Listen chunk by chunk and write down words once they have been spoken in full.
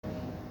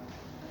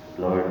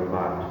Glory to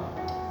God.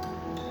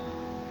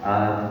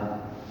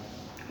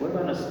 We're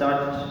going to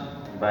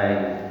start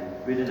by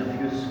reading a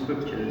few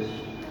scriptures,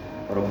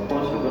 but of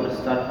course we're going to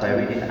start by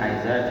reading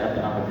Isaiah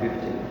chapter number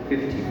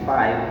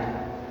 55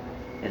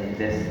 and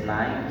verse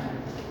 9,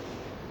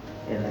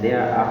 and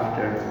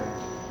thereafter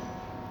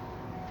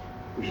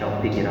we shall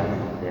pick it up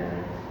from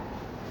there.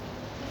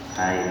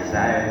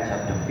 Isaiah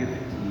chapter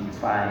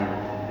 55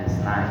 verse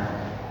 9.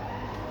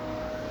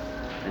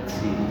 Let's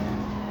see.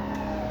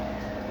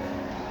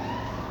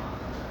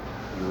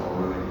 You are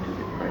worthy to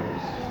be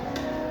praised.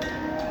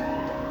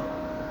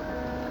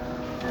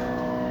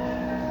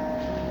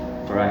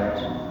 Right.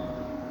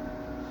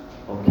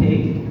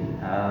 Okay.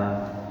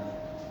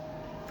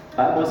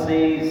 Bible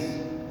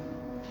says,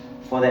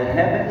 "For the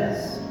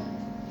heavens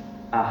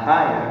are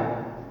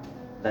higher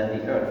than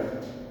the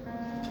earth,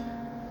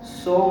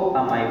 so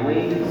are my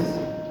ways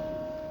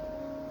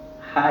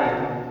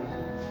higher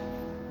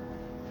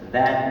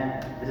than."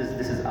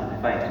 This is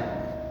amplified.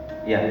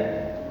 Yeah.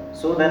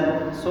 So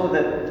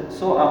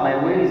are my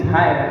ways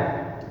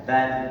higher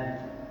than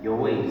your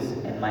ways,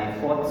 and my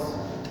thoughts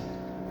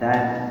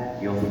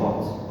than your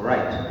thoughts.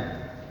 Right.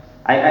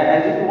 I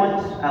really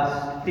want us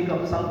to pick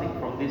up something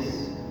from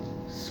this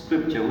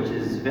scripture, which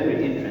is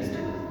very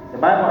interesting. The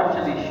Bible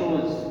actually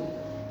shows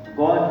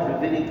God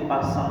revealing to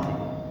us something.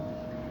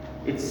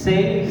 It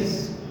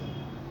says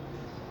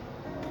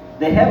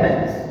the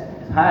heavens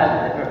is higher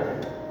than the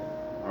earth.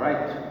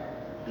 Alright?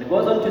 And it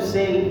goes on to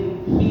say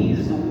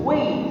his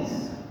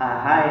ways are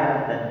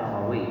higher than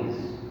our ways.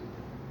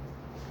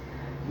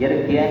 Yet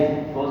again,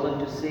 it goes on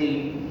to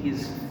say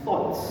his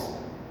thoughts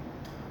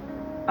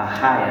are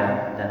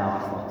higher than our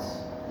thoughts.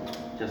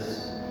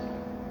 Just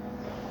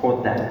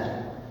hold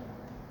that.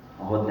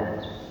 Hold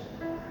that.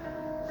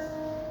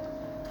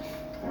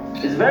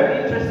 It's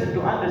very interesting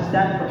to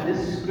understand from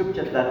this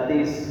scripture that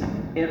there's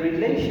a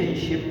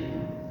relationship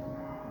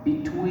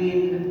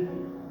between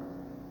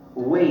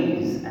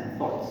ways and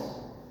thoughts.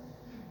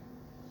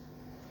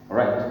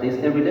 Alright,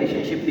 there's a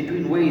relationship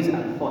between ways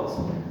and thoughts.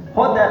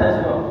 Hold that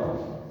as well.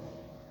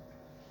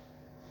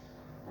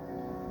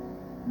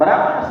 But I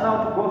want us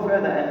now to go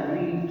further and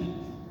read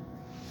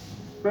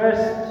 1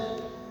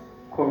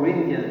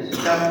 Corinthians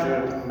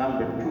chapter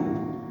number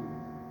 2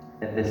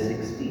 and verse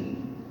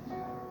 16.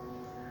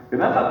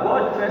 Remember,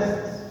 God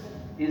first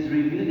is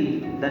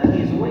revealing that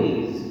his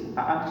ways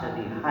are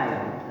actually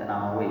higher than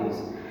our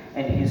ways,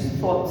 and his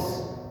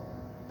thoughts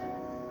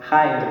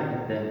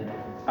higher than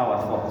our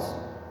thoughts.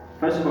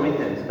 1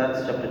 Corinthians,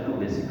 that's chapter 2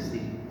 verse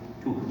 16.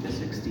 2 verse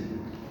 16.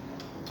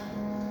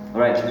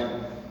 Alright.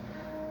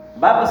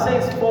 Bible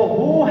says, "For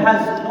who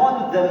has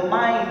known the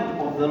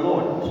mind of the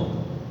Lord,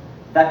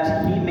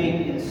 that he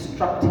may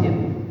instruct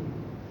him?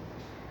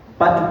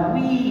 But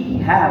we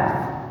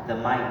have the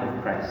mind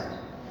of Christ."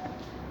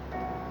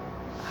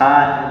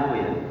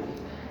 Hallelujah.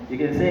 You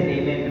can say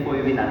amen before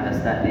you even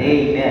understand.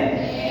 Amen.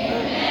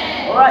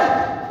 Amen.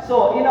 Alright.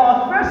 So in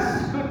our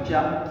first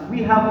scripture,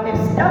 we have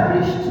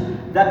established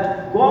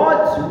that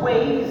God's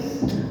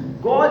ways,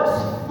 God's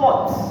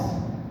thoughts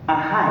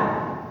are high.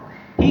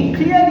 He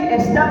clearly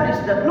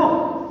established that,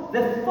 look,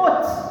 the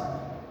thoughts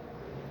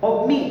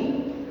of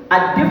me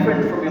are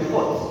different from your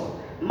thoughts.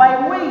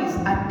 My ways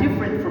are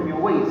different from your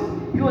ways.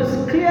 He was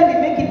clearly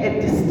making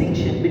a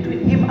distinction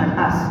between him and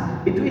us,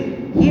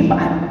 between him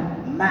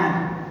and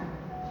man.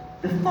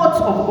 The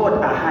thoughts of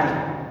God are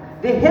higher.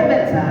 The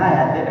heavens are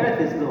higher, the earth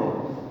is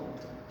lower.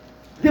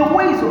 The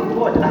ways of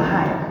God are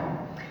higher.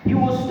 He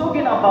was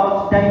talking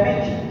about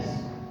dimensions.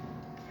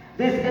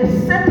 There's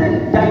a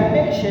certain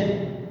dimension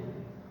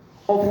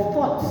of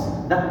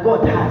thoughts that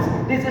God has.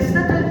 There's a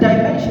certain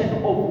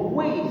dimension of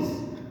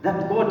ways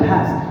that God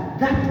has.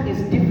 That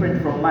is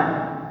different from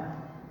man.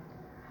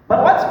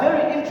 But what's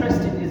very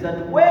interesting is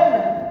that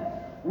when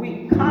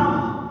we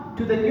come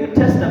to the New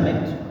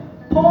Testament,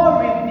 Paul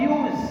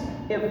reviews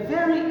a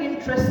very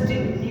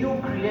interesting new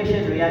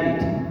creation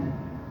reality.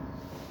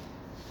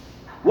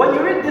 When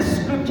you read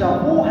this scripture,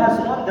 who has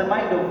known the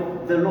mind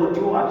of the Lord,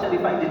 you actually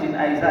find it in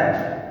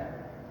Isaiah.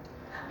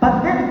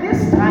 But then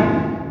this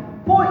time,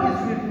 Paul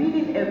is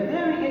revealing a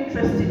very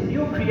interesting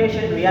new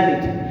creation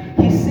reality.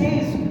 He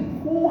says,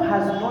 who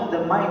has known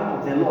the mind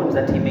of the Lord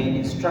that he may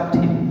instruct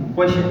him?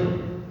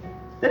 Question.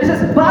 Then he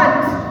says,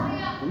 but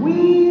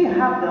we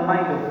have the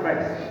mind of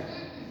Christ.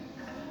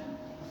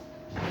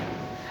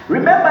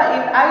 Remember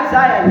in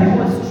Isaiah, he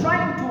was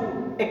trying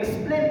to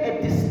explain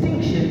a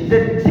distinction,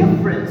 the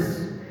difference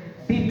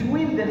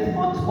between the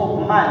thoughts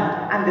of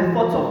man and the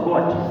thoughts of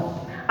God.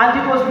 And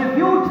it was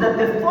revealed that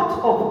the thoughts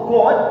of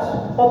God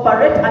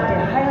operate at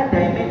a higher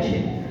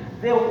dimension.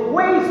 The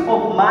ways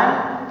of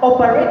man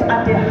operate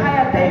at a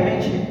higher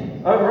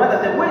dimension. Or rather,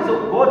 the ways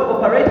of God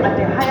operate at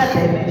a higher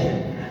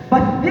dimension.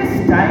 But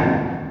this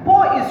time,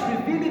 Paul is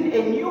revealing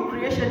a new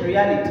creation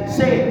reality,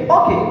 saying,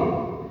 okay,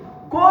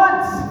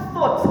 God's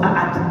thoughts are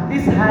at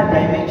this higher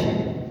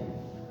dimension.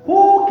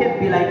 Who can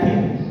be like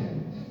him?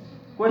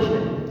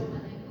 Question.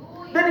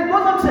 Then it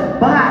goes on to say,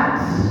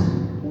 but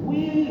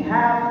we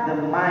have the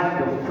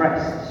mind of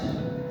Christ.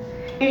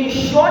 In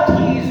short,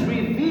 he is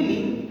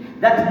revealing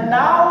that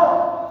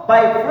now,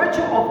 by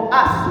virtue of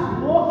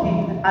us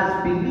walking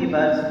as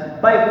believers,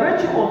 by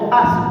virtue of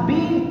us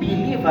being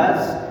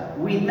believers,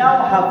 we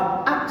now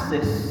have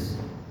access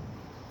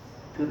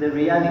to the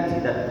reality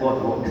that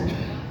God walks in.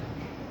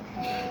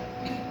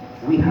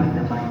 We have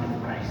the mind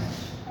of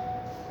Christ.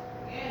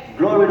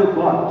 Glory to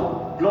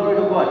God. Glory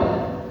to God.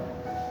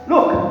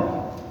 Look.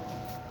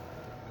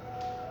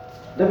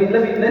 Let's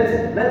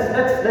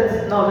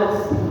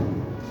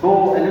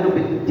go a little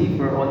bit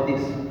deeper on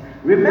this.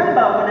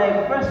 Remember when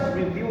I first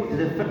reviewed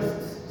the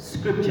first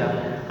scripture,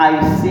 I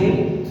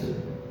said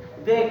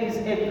there is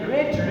a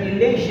great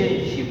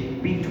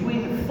relationship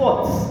between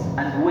thoughts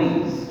and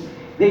ways.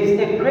 There is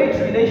a great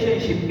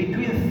relationship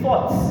between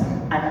thoughts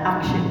and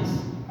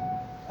actions.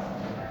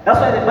 That's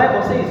why the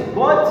Bible says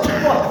God's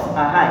thoughts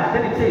are high.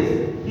 Then it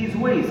says His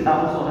ways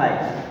are also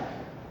high.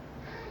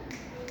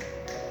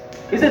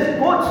 It says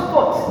God's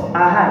thoughts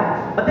are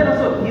high, but then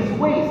also His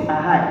ways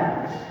are high.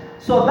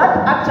 So that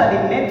actually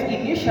meant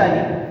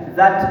initially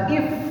that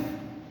if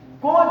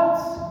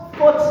God's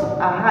thoughts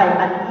are high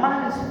and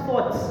man's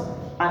thoughts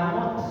are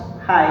not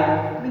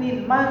high,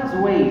 meaning man's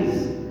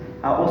ways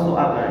are also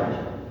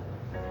average.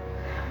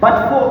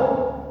 But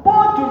for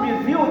Paul to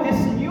reveal this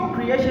new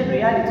creation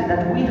reality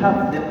that we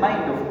have the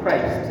mind of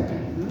Christ,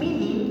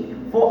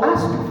 meaning for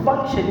us to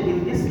function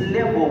in this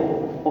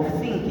level of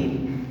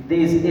thinking, there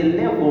is a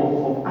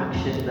level of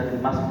action that we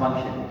must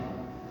function in.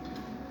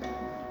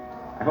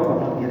 I hope I'm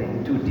not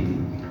getting too deep.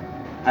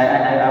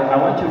 I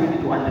want you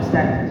really to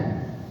understand it.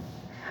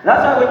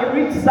 That's why when you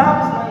read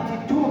Psalms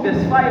 92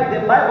 verse 5,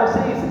 the Bible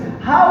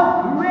says,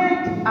 how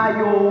great are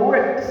your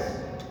works?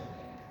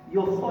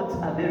 Your thoughts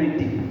are very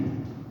deep.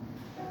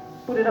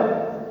 Put it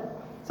up.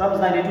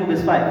 Psalms 92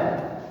 verse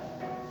 5.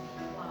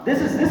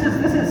 This is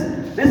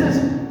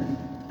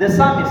the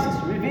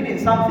psalmist revealing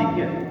something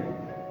here.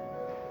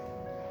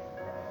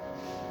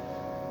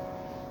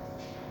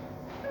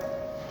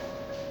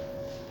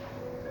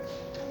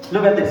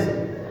 Look at this.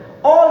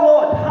 Oh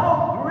Lord,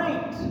 how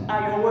great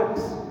are your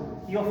works.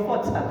 Your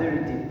thoughts are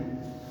very deep.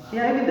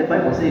 Yeah, even the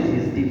Bible says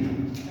it's deep.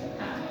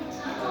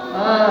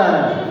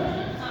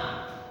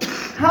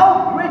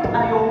 How great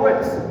are your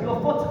works. Your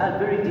thoughts are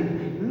very deep.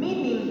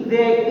 Meaning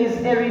there is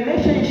a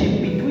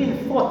relationship between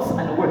thoughts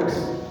and works.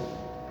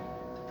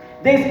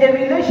 There is a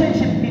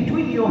relationship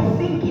between your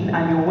thinking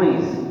and your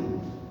ways.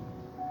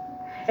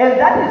 And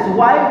that is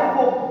why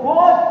for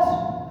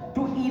God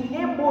to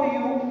enable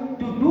you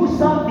to do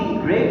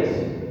something great,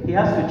 He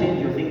has to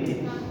change your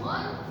thinking.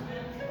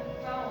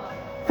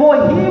 For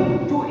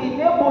Him to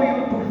enable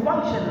you to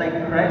function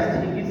like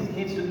Christ, He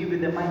needs to give you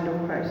the mind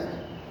of Christ.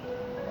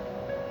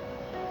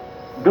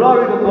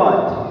 Glory to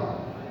God.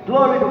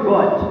 Glory to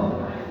God.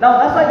 Now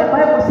that's why the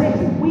Bible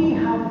says we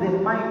have the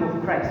mind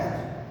of Christ.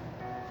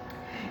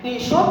 In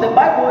short, the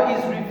Bible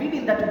is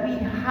revealing that we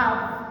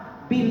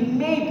have been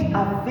made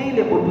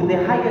available to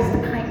the highest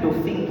kind of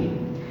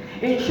thinking.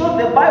 In short,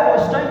 the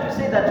Bible is trying to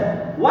say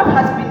that what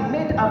has been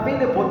made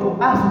available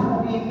to us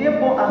will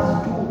enable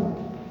us to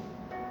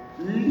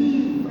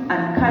live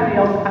and carry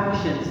out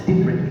actions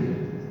differently.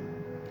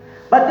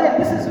 But then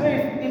this is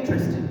very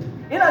interesting.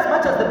 In as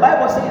much as the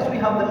Bible says we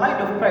have the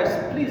mind of Christ,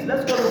 please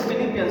let's go to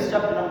Philippians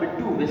chapter number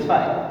 2 verse 5.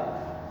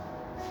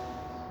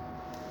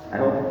 I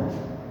hope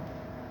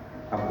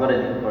I've got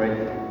it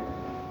correctly.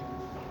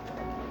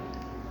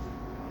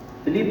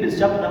 Philippians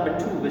chapter number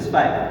 2 verse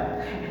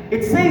 5.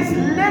 It says,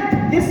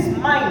 let this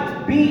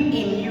mind be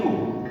in you,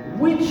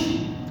 which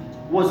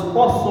was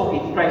also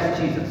in Christ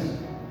Jesus.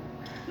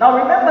 Now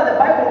remember, the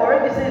Bible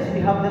already says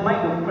we have the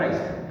mind of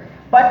Christ.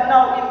 But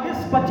now in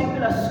this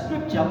particular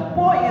scripture,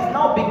 Paul is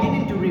now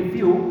beginning to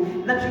reveal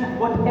that you've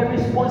got a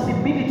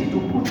responsibility to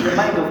put the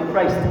mind of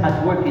Christ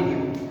at work in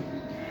you.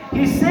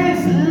 He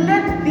says,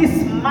 let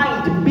this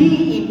mind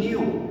be in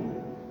you,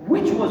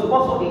 which was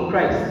also in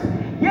Christ.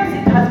 Yes,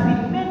 it has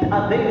been made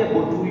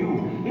available to you.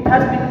 It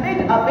has been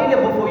made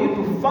available for you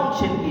to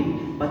function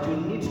in, but you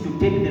need to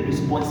take the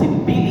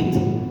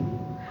responsibility.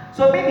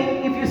 So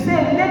meaning, if you say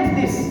let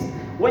this,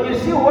 when you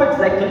see words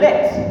like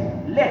let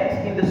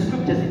in the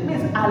scriptures, it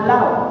means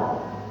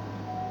allow.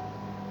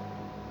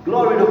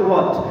 Glory to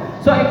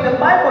God. So if the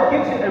Bible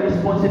gives you a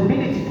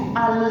responsibility to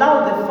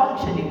allow the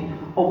functioning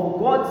of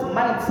God's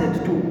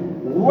mindset to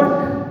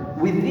work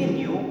within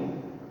you,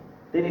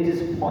 then it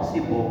is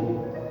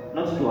possible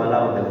not to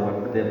allow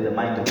the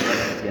mind of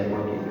Christ to be at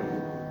work in you.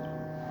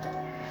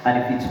 And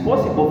if it's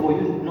possible for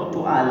you not to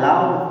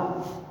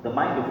allow the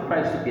mind of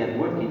Christ to be at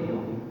work in you,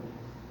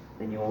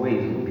 then your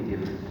ways will be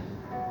different.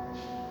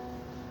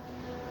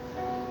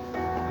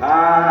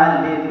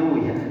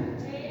 Hallelujah.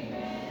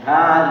 Amen.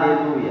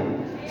 Hallelujah.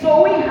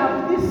 So we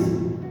have this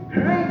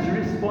great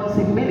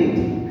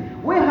responsibility.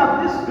 We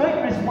have this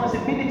great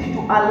responsibility to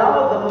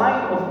allow the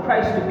mind of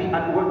Christ to be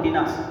at work in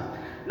us.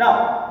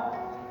 Now,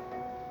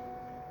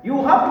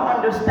 you have to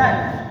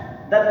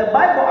understand that the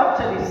Bible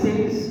actually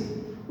says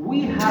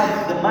we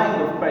have the mind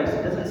of Christ.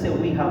 It doesn't say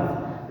we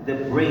have the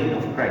brain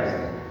of Christ.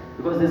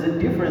 Because there's a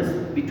difference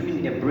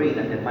between a brain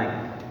and a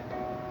mind.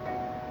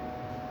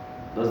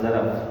 Those that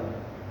have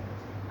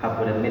have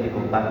got a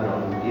medical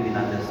background would even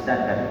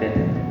understand that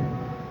better.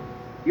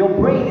 Your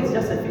brain is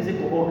just a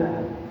physical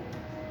organ.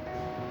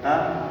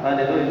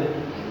 Hallelujah.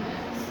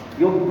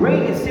 Your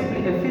brain is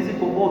simply a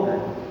physical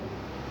organ.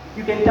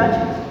 You can touch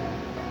it,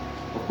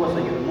 of course,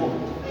 when you move it.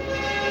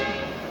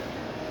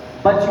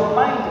 But your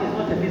mind is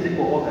not a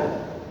physical organ.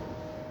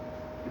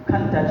 You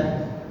can't touch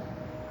it.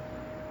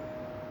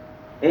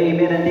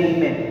 Amen and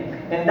amen.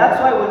 And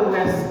that's why when we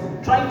are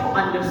trying to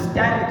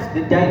understand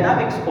the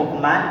dynamics of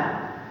man,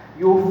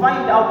 you'll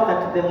find out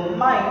that the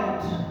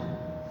mind,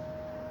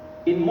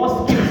 in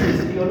most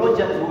cases,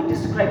 theologians will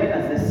describe it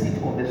as the seat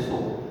of the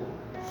soul.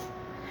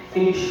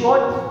 In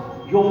short,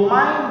 your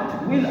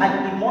mind, will,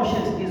 and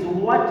emotions is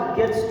what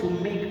gets to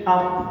make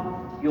up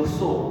your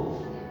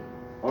soul.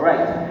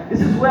 Alright?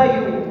 This is where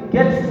you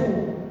get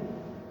to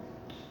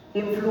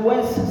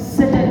influence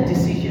certain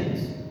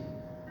decisions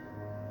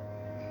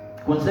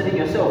concerning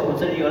yourself,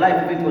 concerning your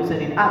life, even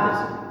concerning others.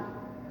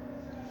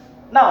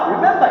 Now,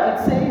 remember, it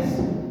says,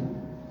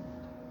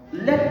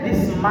 let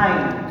this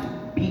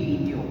mind be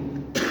in you.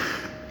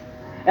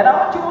 And I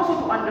want you also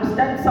to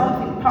understand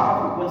something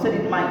powerful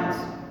concerning minds.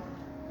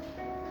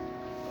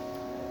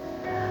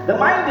 The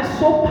mind is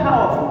so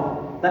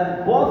powerful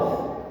that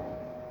both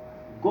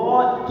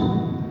God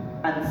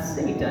and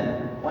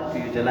Satan want to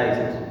utilize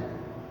it.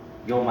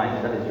 Your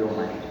mind, that is your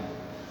mind.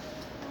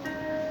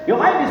 Your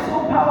mind is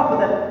so powerful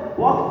that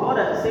both God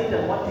and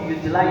Satan want to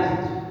utilize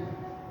it.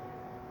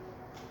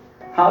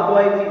 How do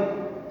I mean?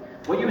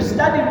 When you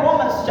study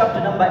Romans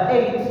chapter number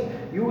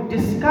 8, you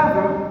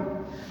discover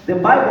the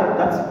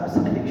Bible, I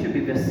think it should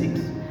be verse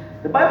 6.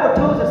 The Bible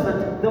tells us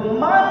that the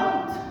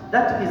mind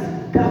that is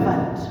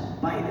governed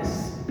by the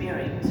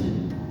Spirit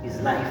is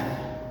life.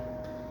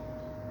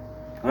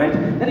 Alright?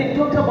 Then it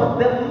talks about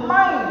the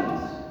mind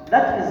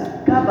that is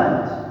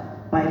governed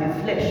by the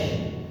flesh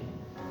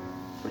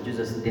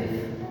produces death.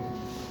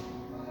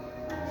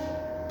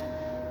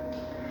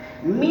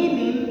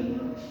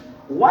 Meaning,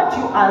 what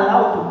you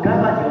allow to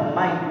govern your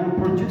mind will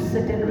produce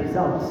certain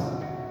results.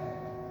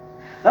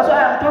 That's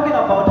why I'm talking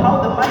about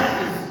how the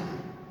mind is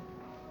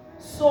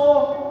so,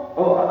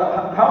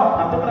 how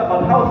I'm talking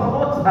about how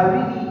thoughts are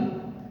really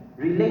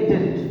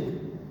related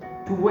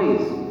to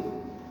ways.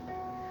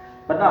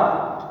 But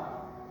now,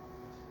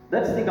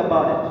 let's think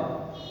about it.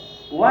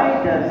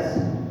 Why does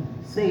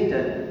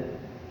Satan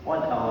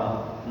want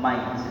our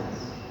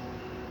mindsets?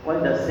 Why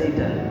does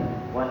Satan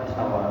want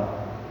our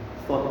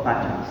thought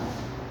patterns?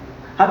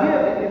 Have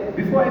you,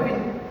 before I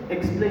even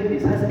explain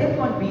this, has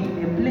anyone been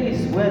in a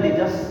place where they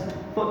just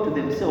thought to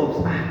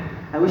themselves,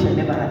 I wish I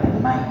never had a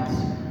mind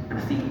to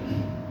think?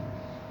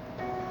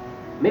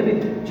 Maybe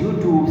due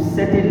to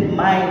certain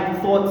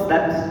mind thoughts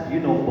that,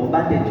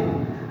 bombarded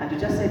you, and you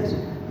just said,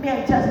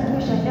 I just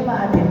wish I never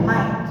had a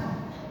mind.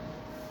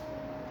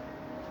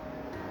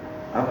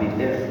 I've been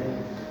there.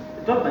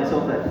 I told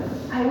myself that,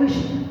 I don't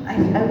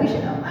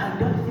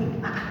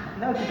think,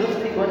 now if you don't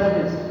think, what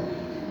happens?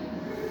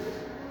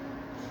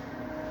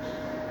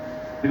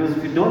 Because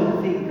if you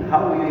don't think,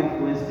 how will you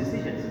influence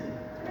decisions?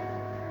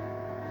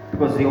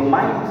 Because your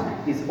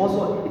mind is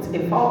also, it's a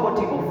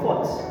faculty of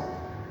thoughts,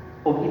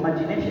 of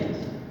imaginations.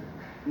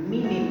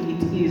 Meaning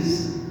it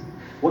is,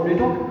 when we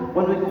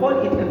call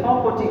it a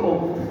faculty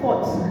of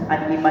thoughts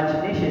and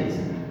imaginations,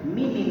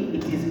 meaning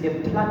it is a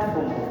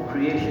platform of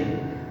creation,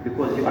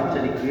 because you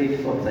actually create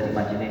thoughts and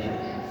imaginations.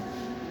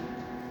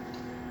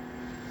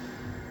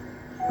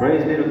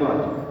 Praise be to God.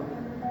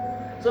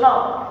 So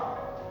now,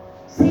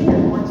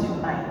 Satan wants your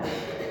mind.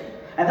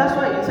 And that's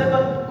why in 2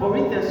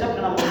 Corinthians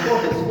chapter number 4,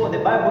 verse 4, the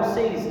Bible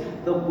says,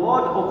 the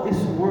God of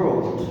this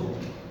world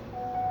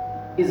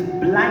is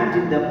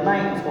blinding the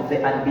minds of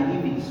the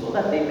unbelieving so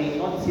that they may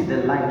not see the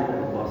light of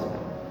the gospel.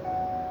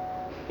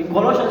 In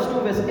Colossians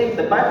 2, verse 8,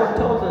 the Bible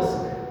tells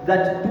us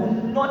that do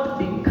not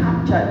be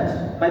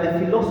captured by the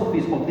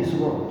philosophies of this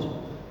world.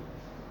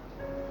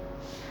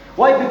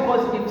 Why?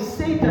 Because if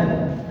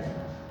Satan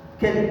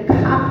can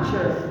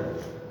capture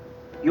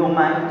your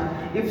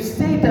mind, if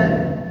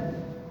Satan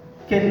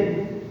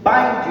can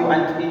bind you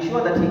and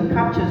ensure that he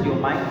captures your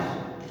mind,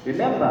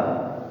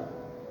 remember,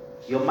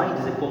 your mind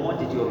is a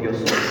commodity of your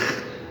soul.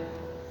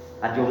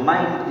 And your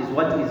mind is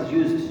what is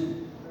used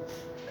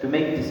to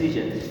make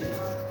decisions.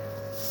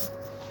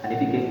 And if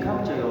he can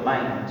capture your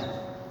mind,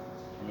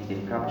 then he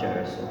can capture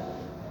your soul.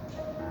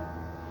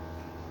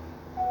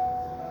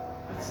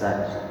 That's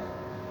sad.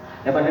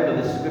 Ever heard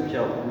of the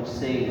scripture which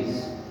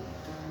says,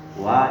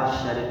 what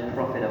shall it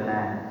profit a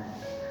man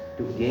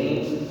to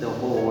gain the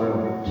whole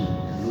world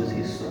and lose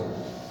his soul?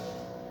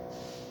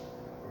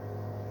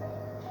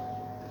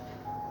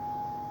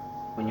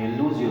 When you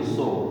lose your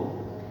soul,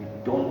 you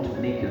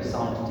don't make your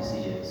sound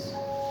decisions.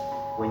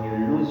 When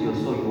you lose your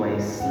soul, you are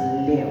a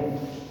slave.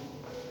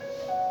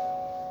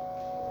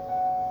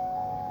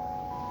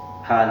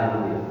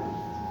 Hallelujah.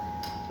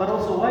 But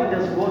also, why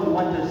does God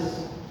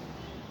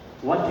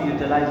want to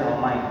utilize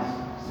our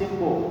minds?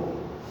 Simple.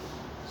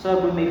 So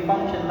that we may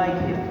function like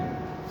Him.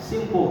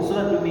 Simple. So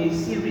that we may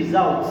see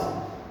results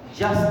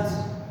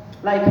just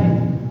like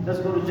Him. Let's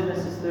go to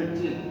Genesis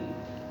 13.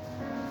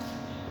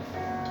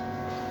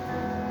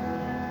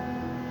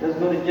 Let's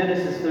go to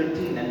Genesis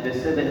 13 and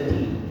verse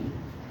 17.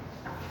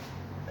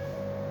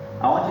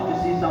 I want you to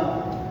see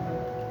something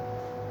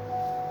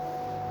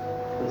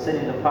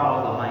concerning the power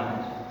of the mind.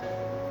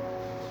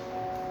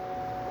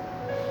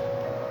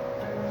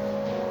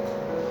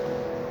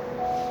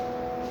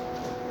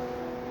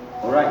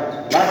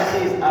 Alright, Bible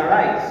says,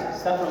 arise.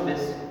 Start from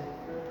verse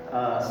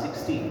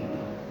 16.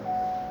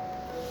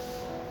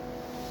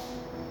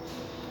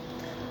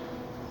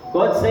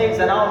 God says,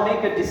 and I will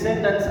make your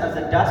descendants as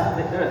the dust of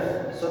the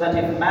earth, so that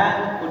if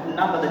man could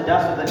number the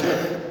dust of the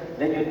earth,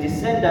 then your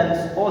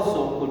descendants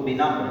also could be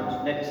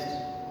numbered. Next.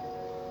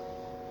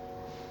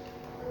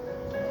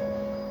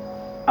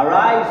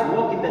 Arise,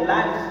 walk in the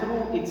land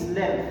through its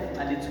length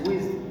and its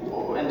width,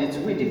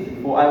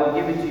 for I will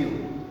give it to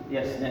you.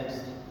 Yes,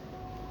 next.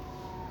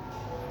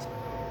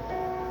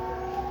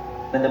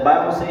 Then the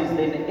Bible says,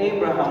 then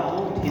Abraham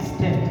moved his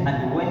tent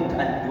and went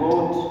and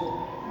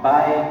dwelt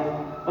by...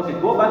 Okay,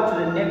 go back to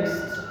the next,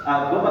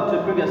 go back to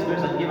the previous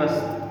verse and give us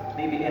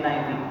maybe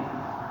NIV.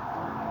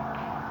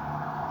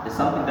 There's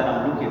something that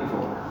I'm looking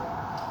for.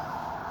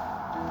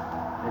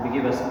 Maybe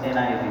give us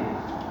NIV.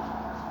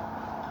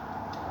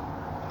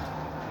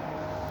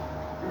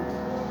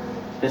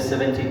 Verse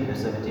 17,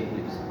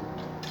 please.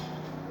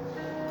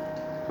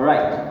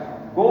 Right.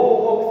 Go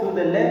walk through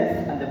the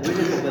length and the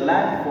breadth of the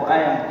land, for I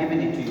am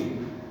giving it to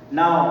you.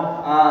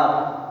 Now,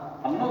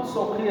 I'm not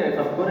so clear if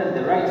I've gotten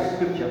the right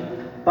scripture,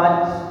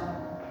 but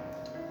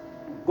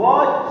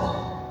God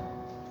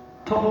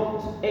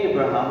told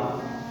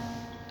Abraham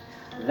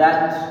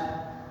that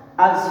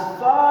as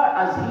far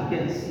as he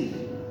can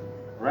see,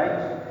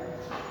 right?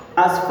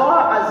 As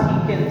far as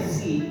he can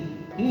see,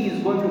 he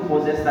is going to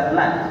possess that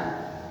land.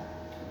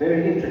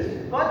 Very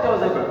interesting. God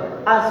tells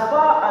Abraham, as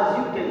far as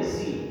you can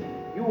see,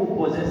 you will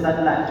possess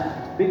that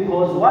land.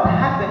 Because what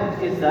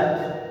happened is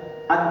that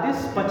at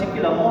this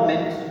particular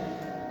moment,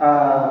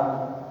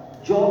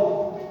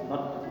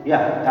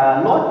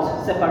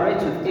 Lot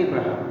separates with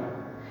Abraham.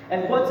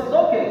 And God says,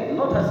 okay,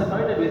 Lot has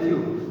separated with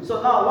you.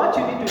 So now what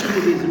you need to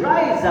do is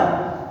rise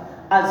up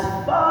as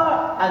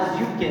far as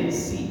you can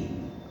see.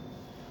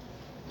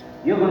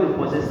 You're going to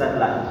possess that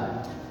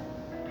land.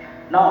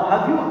 Now,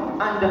 have you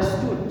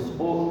understood,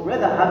 or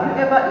rather, have you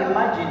ever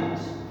imagined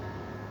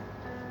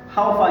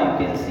how far you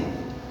can see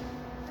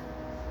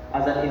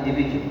as an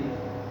individual?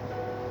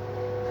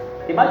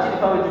 Imagine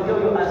if I were to tell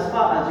you as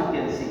far as you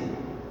can see,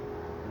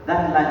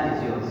 that land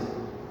is yours.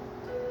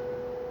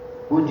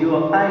 Would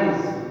your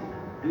eyes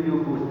do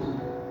you good?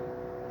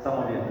 Some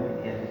of you are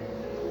doing here.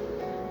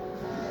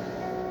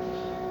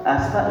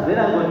 As far when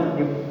I'm going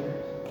to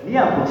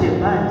near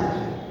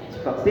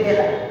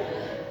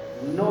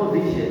no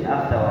vision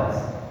afterwards.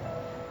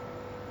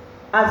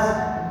 As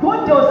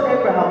God tells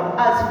Abraham,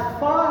 as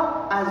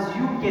far as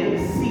you can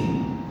see,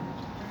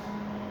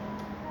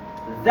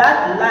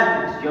 that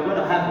land you're going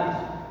to have it.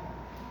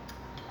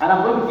 And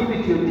I'm going to give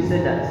it to your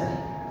descendants.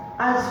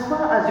 As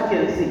far as you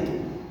can see.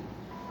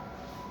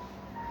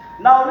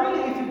 Now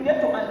really, if you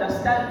get to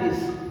understand this,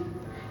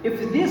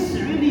 if this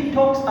really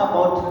talks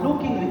about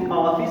looking with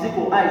our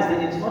physical eyes,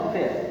 then it's not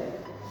fair.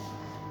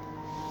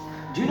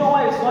 Do you know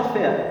why it's not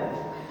fair?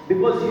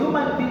 Because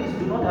human beings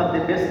do not have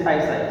the best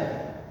eyesight.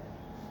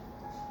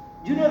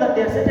 Do you know that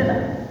there are certain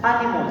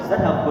animals that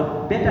have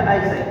got better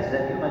eyesight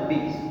than human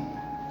beings?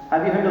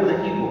 Have you heard of the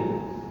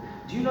eagle?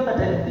 Do you know that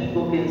an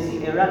eagle can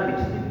see a rabbit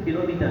 3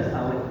 kilometers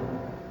away?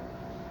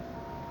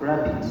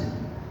 Rabbit.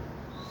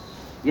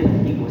 Yet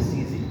an eagle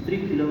sees it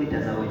 3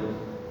 kilometers away.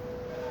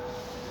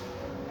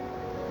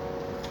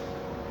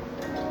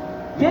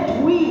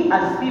 Yet we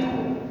as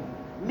people,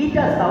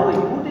 meters away,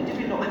 wouldn't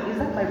even know, is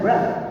that my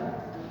brother?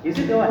 Is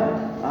it the one?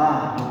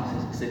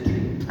 No, it's a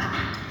tree.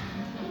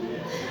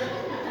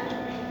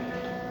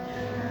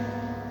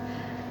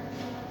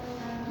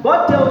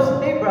 God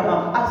tells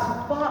Abraham,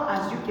 as far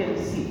as you can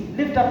see,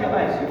 lift up your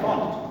eyes. You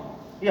found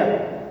it.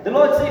 Yeah. The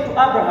Lord said to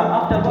Abraham,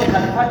 after God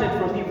had parted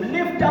from him,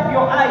 lift up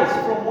your eyes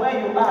from where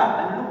you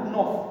are and look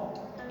north,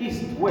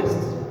 east, west.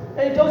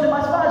 And he tells him,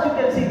 as far as you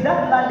can see,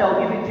 that land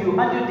I'll give it to you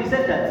and your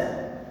descendants.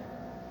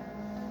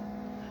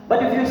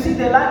 But if you see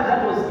the land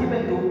that was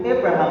given to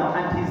Abraham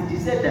and his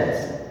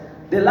descendants,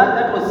 the land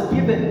that was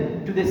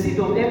given to the seed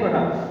of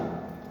Abraham,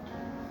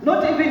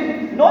 not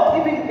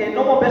even a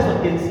normal person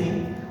can see.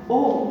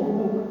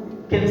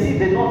 Can see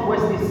the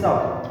northwest, east,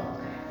 south.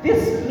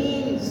 This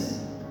means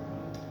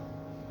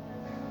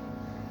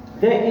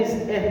there is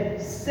a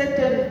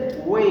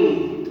certain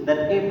way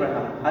that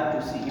Abraham had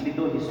to see, even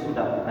though he stood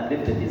up and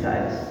lifted his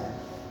eyes.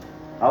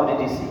 How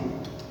did he see?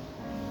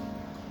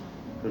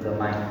 Through the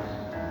mind.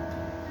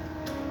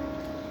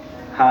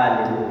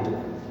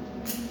 Hallelujah.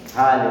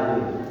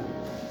 Hallelujah.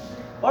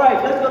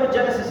 Alright, let's go to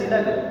Genesis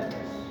 11.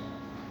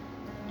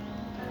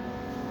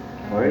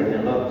 We're reading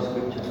a lot of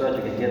scripture so that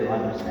you can get to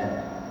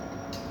understand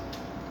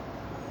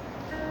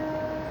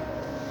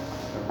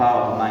the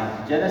power of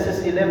mind.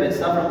 Genesis 11,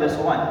 start from verse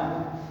 1.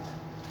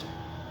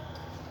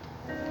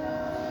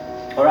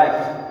 Alright,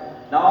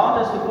 now I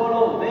want us to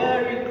follow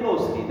very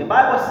closely. The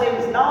Bible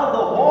says, now the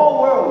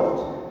whole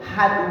world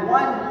had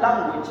one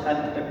language and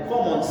a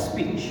common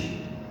speech.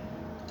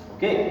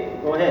 Okay,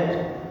 go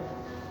ahead.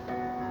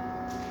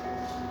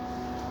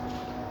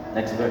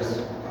 Next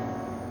verse.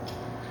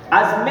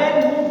 As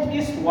men moved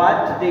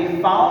eastward,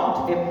 they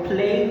found a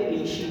plain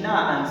in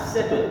Shinar and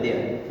settled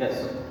there.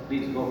 Yes,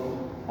 please go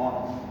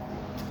on.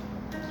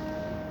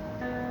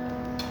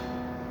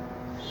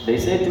 They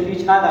said to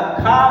each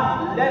other,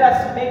 "Come, let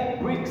us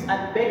make bricks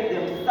and bake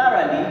them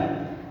thoroughly."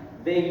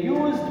 They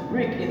used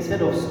brick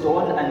instead of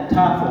stone and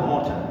tar for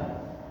mortar.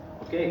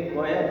 Okay,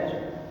 go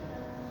ahead.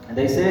 And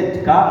they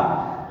said,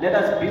 "Come, let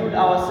us build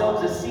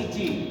ourselves a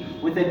city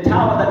with a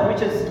tower that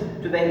reaches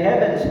to the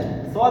heavens,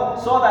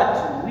 so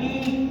that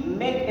we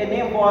make a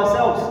name for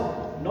ourselves,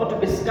 not to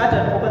be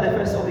scattered over the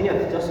face of the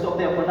earth." Just stop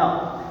there for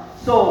now.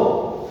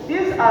 So,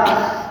 these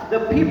are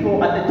the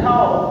people at the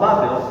Tower of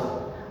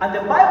Babel, and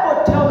the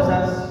Bible tells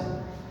us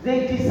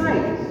they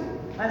decide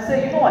and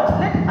say, "You know what,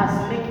 let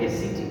us make a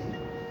city,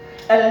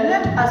 and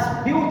let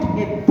us build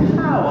a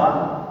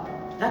tower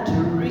that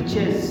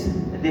reaches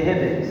the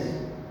heavens,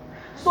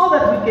 so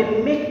that we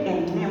can make a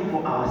name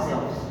for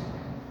ourselves."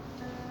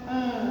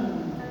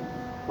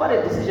 What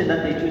a decision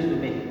that they choose to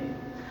make.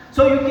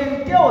 So you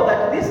can tell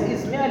that this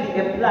is merely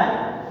a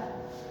plan.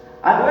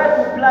 And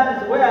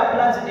where are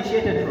plans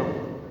initiated from?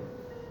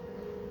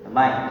 The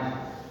mind.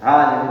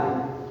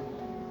 Hallelujah.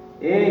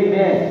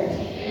 Amen.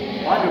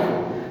 Amen.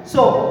 Wonderful.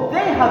 So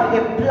they have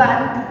a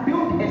plan to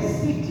build a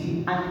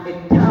city and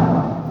a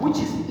tower which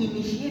is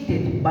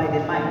initiated by the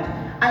mind.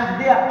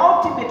 And their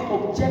ultimate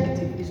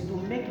objective is to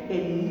make a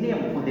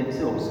name for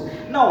themselves.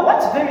 Now,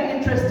 what's very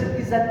interesting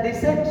is that they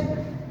said,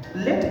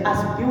 "Let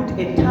us build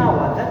a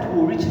tower that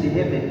will reach the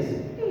heavens."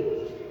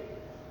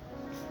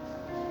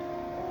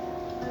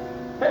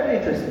 Very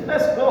interesting.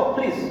 Let's go,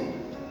 please.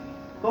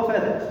 Go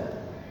further.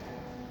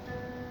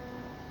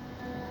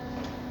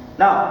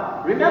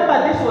 Now,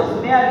 remember, this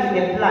was merely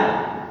a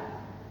plan.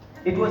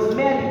 It was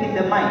merely in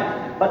the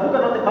mind. But look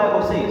at what the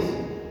Bible says.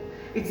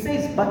 It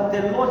says, "But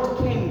the Lord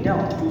came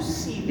down to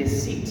see the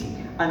city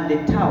and the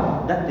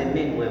tower that the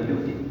men were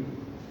building."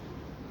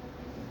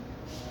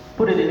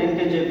 Put it in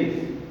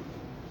NKJV.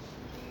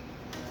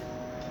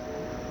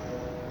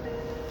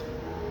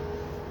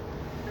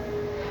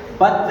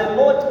 "But the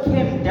Lord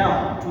came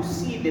down to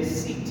see the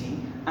city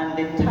and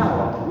the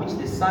tower which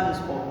the sons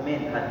of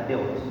men had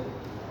built."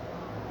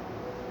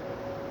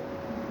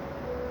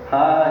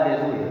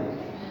 Hallelujah.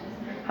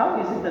 How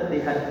is it that they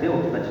had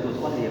built, but it was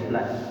only a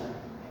plan?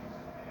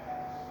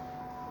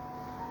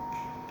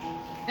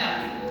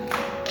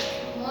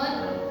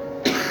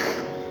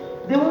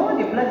 They were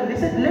only planning. They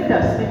said, let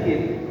us make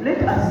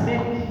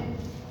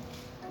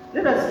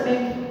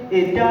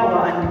a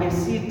tower and a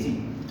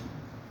city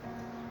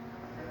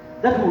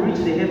that will reach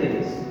the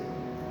heavens.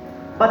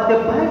 But the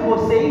Bible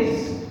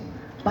says,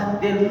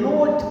 "But the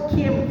Lord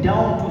came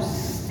down to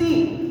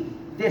see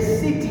the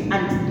city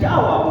and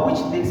tower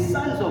which the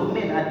sons of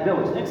men had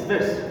built." Next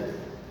verse.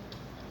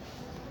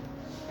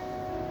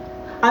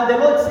 "And the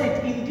Lord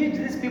said, Indeed,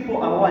 these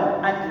people are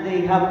one, and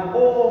they have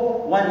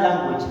all one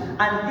language.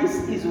 And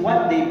this is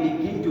what they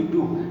begin to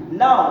do.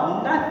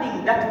 Now,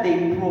 nothing that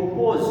they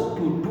propose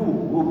to do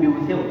will be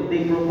withheld."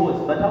 They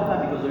propose, but how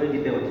come it was already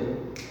built?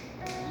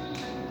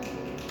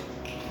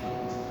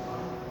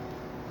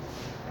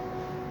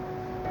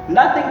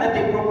 Nothing that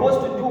they propose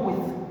to do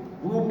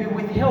will be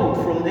withheld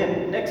from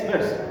them. Next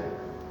verse.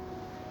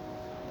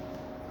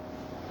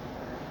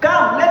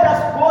 "Come, let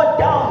us go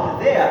down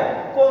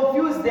there,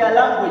 confuse their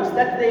language,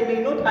 that they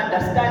may not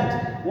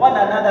understand one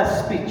another's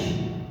speech."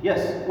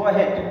 Yes, go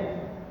ahead.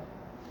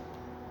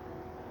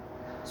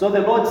 "So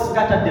the Lord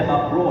scattered them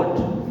abroad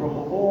from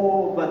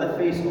over the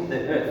face of the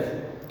earth,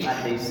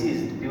 and they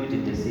ceased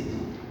building the city."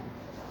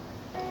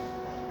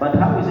 But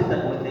how is it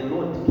that when the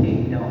Lord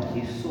came down,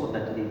 he saw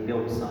that they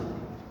built something?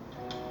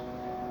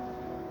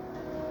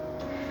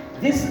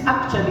 This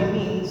actually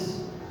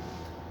means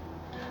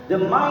the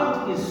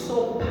mind is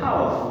so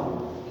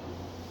powerful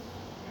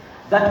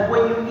that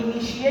when you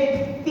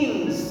initiate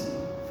things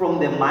from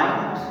the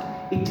mind,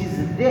 it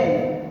is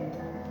then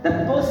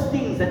that those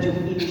things that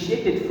you've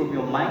initiated from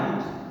your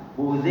mind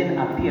will then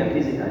appear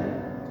physically.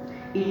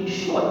 In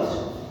short,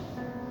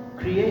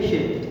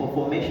 creation or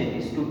formation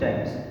is two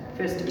times.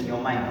 First in your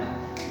mind,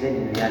 then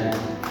in reality.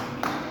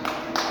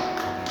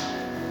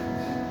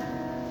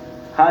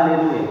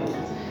 Hallelujah.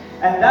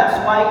 And that's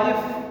why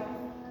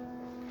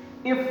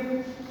if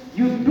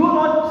you do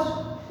not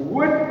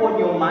work on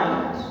your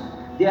mind,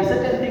 there are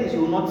certain things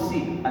you will not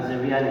see as a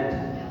reality.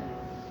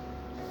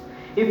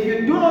 If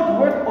you do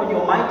not work on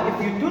your mind,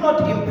 if you do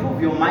not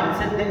improve your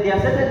mindset, then there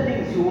are certain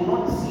things you will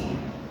not see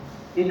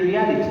in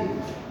reality.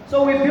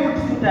 So we build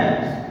two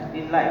times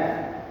in life.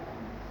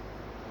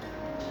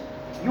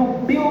 You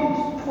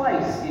build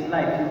twice in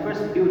life. You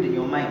first build in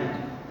your mind,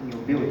 and you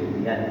build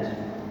in reality.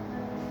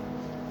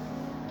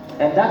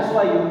 And that's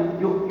why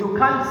you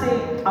can't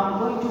say, "I'm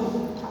going to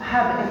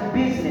have a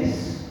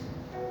business,"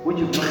 which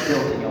you've not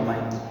built in your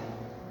mind.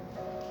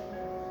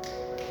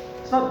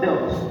 It's not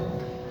built.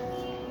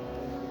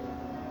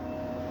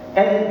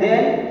 And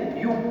then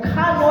you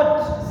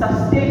cannot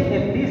sustain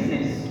a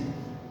business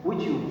which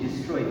you've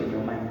destroyed in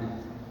your mind.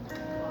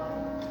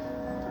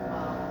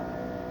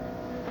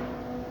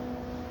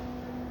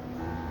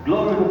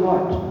 Glory to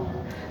God.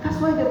 That's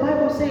why the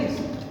Bible says,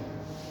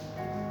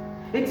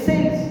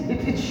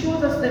 it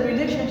shows us the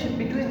relationship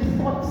between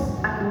thoughts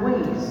and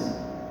ways.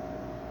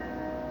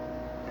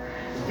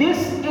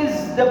 This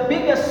is the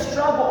biggest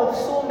struggle of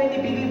so many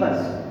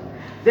believers.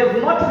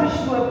 They've not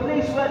reached to a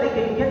place where they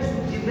can get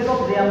to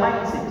develop their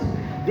mindset.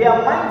 Their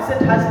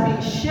mindset has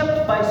been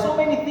shaped by so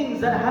many things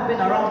that happen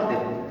around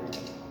them.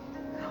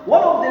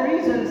 One of the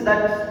reasons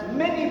that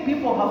many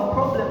people have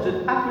problems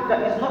with Africa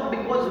is not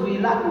because we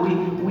lack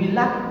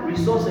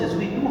resources.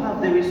 We do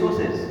have the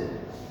resources.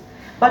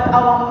 But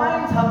our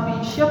minds have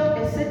been shaped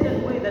a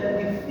certain way that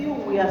we feel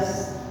we are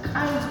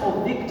kinds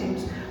of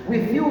victims.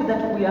 We feel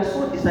that we are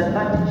so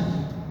disadvantaged.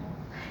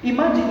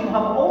 Imagine you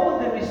have all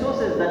the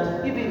resources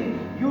that even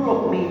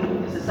Europe may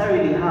not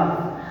necessarily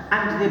have.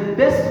 And the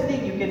best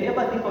thing you can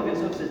ever think of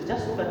yourself is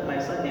just look at my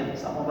surname.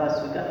 Some of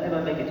us, we can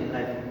never make it in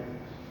life.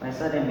 My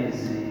surname is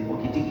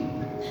Okitiki.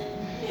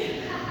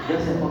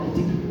 Just say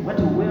Okitiki. Where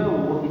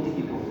will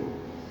Okitiki go?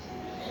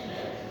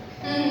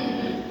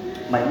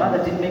 My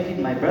mother didn't make it,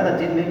 my brother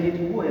didn't make it,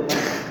 whoever.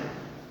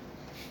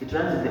 It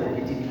runs in the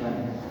Okitiki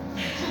family.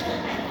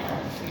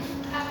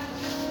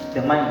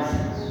 The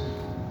mindset.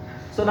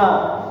 So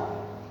now,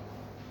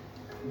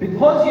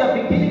 because you are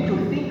beginning to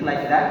think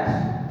like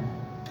that,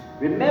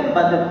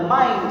 remember the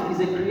mind is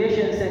a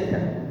creation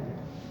center.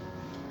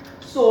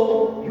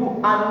 So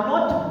you are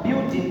not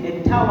building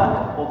a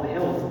tower of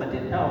health, but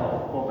a tower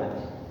of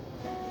poverty.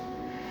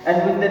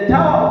 And with the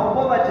tower of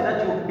poverty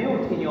that you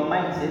built in your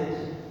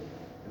mindset,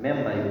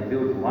 remember you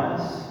build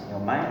once in your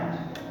mind,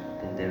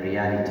 then the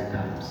reality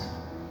comes.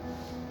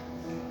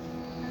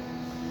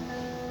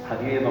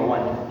 Have you ever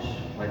wondered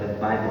why the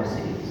Bible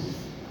says,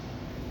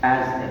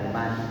 as a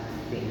man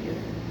thinketh,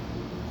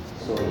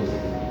 so is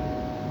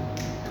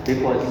he?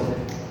 Because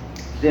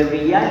the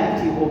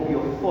reality of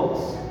your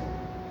thoughts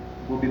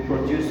will be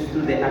produced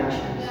through the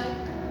actions.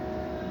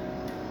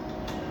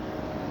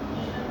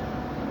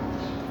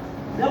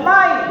 The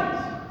mind.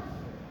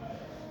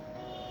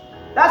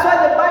 That's why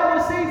the Bible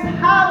says,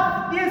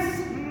 have this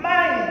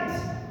mind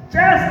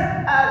just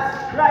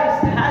as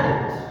Christ had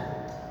it.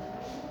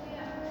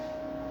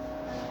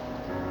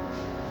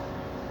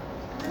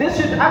 This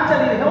should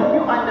actually help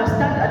you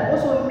understand and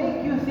also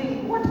make you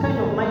think, what kind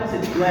of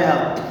mindset do I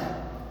have?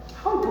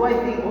 How do I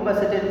think over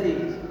certain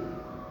things?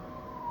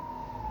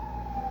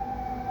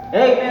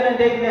 Amen and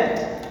amen.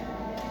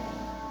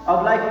 I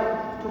would like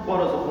 2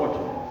 bottles of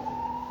water.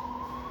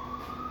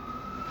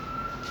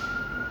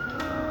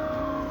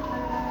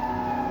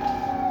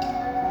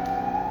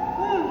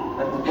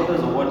 That's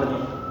bottles of water.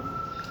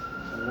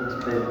 Looks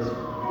bad.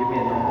 Give me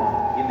another.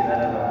 Give me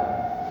that other.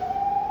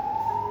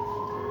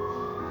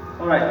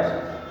 Alright.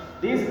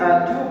 These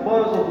are 2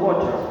 bottles of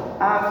water.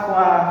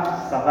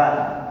 Aqua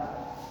Savannah.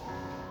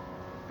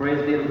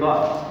 Praise be to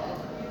God.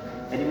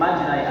 And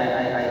imagine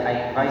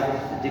I invite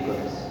the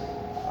deacons.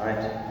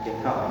 Alright, you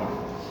can come here.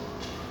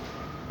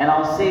 And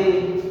I'll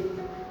say,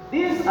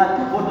 these are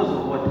 2 bottles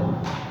of water.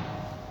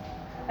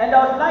 And I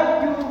would like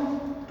you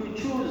to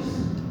choose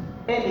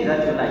any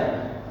that you like.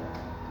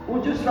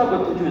 Would you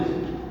struggle to choose?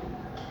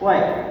 Why?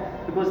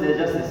 Because they're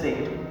just the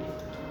same.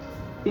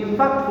 In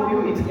fact, for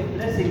you, it's a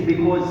blessing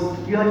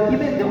because you are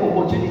given the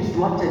opportunity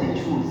to actually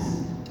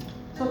choose.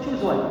 So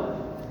choose one.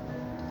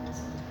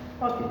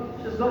 Okay,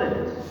 she's got it.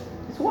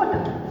 It's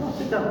water. No,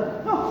 sit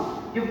down.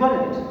 No, you've got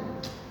it.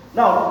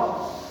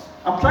 Now,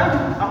 I'm trying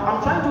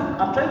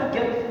to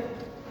get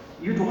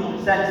you to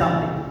understand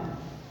something.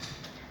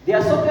 There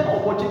are certain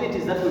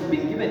opportunities that we've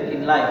been given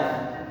in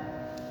life.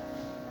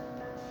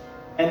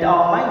 And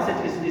our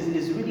mindset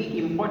is really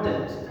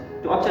important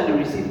to actually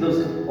receive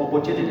those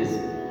opportunities.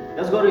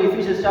 Let's go to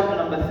Ephesians chapter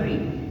number 3.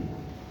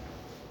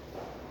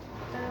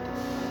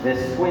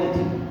 Verse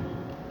 20.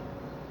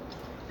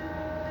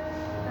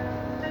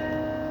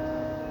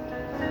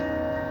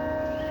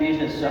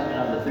 Ephesians chapter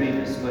number 3,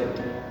 verse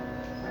 20.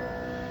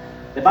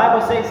 The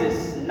Bible says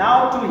this,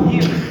 now to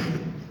him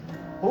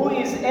who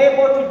is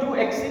able to do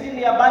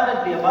exceedingly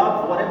abundantly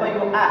above whatever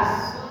you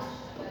ask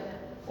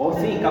or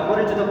think,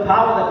 according to the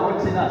power that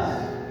works in us.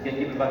 You can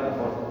give it back to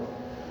God.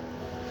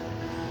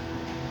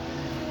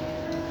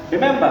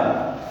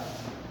 Remember,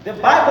 the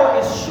Bible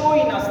is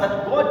showing us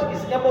that God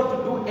is able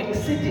to do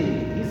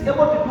exceedingly. He's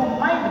able to do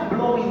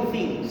mind-blowing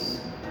things.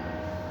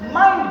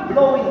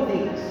 Mind-blowing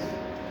things.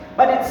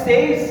 But it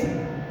says,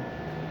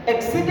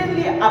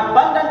 exceedingly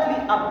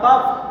abundantly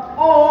above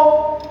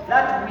all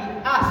that we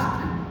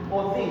ask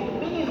or think.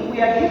 Meaning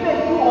we are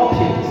given 2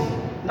 options.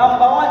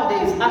 Number 1,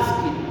 there is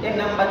asking, and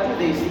number 2,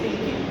 there is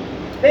thinking.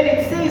 Then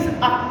it says,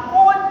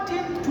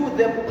 according to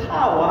the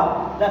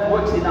power that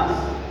works in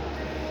us.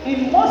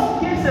 In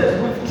most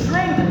cases, we've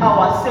trained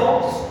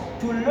ourselves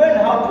to learn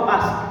how to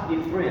ask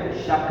in prayer.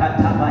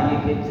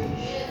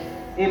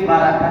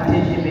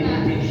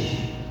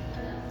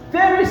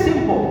 Very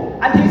simple.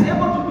 And he's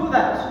able to do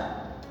that.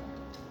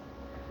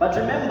 But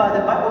remember,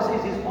 the Bible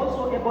says He's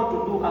also able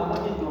to do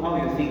according to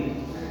how you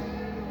think.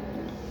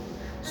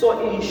 So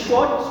in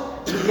short,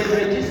 you can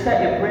register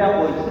a prayer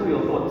point through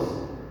your thoughts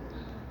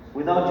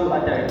without you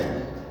uttering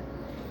it.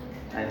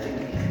 I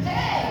think.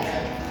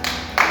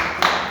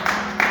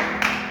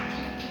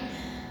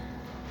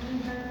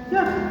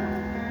 Yeah.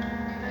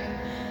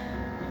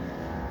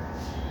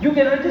 You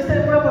can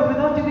register a prayer point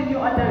without even you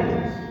uttering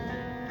it.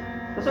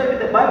 That's why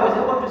the Bible is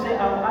able to say,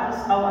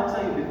 I'll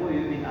answer you before you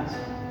even ask.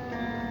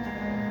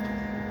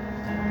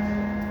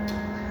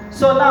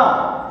 So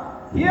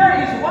now, here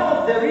is one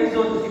of the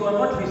reasons you are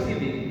not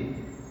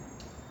receiving.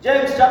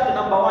 James chapter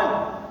number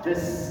 1,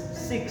 verse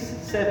 6,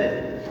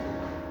 7.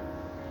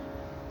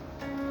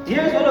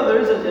 Here's one of the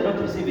reasons you're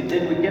not receiving.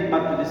 Then we get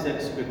back to the same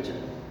scripture.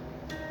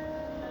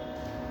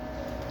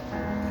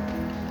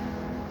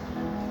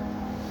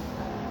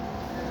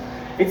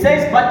 It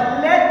says,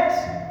 but let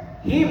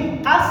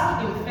him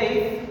ask in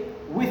faith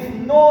with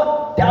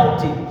no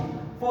doubting.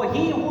 For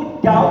he who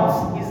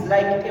doubts is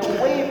like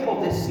a wave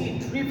of the sea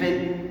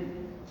driven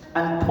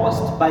and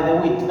tossed by the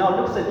wind.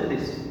 Now listen to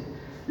this.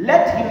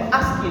 Let him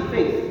ask in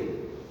faith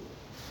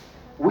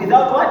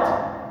without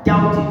what?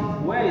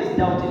 Doubting. Where is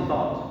doubting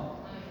found?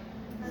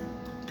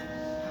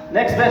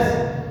 Next verse.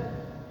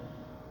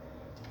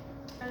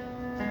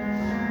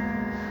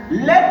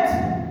 Let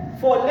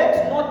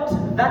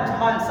not that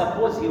man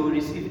suppose he will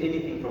receive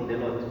anything from the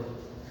Lord.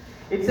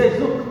 It says,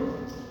 look,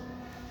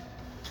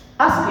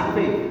 ask in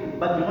faith,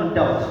 but do not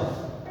doubt.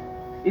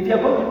 If you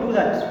are going to do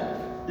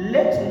that,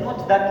 let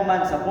not that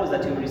man suppose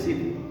that he will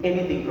receive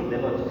anything from the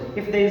Lord.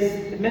 If there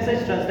is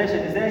message translation,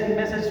 is there any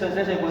message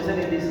translation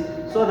concerning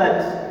this? So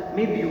that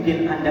maybe you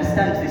can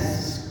understand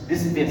this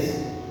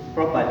verse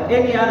properly.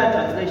 Any other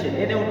translation,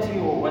 NLT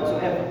or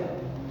whatsoever.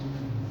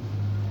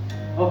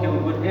 Okay, we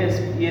got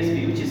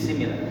ESV, which is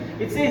similar.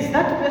 It says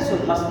that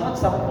person must not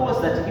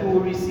suppose that he will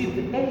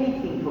receive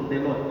anything from the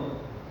Lord.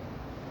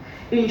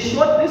 In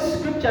short, this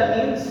scripture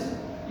means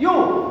you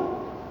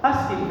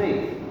ask in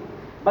faith.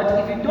 But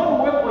if you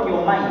don't work on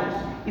your mind,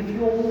 if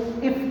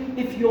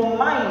your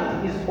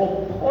mind is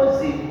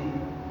opposing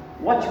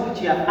what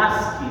which you are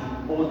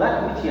asking or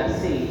that which you are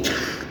saying,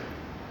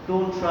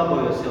 don't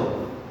trouble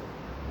yourself.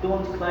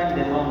 Don't climb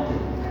the mountain.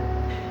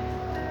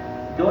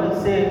 Don't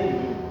say,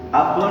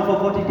 I've gone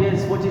for 40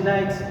 days, 40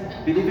 nights,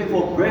 believing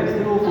for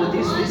breakthrough, for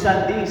this,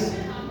 and this.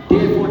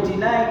 Day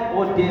 49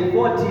 or day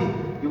 40,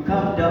 you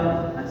come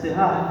down and say,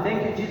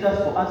 thank you, Jesus,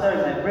 for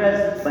answering my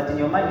prayers. But in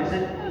your mind, you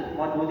say,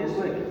 what will this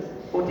work?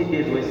 40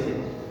 days wasted.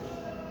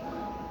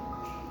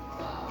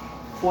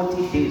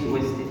 40 days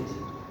wasted.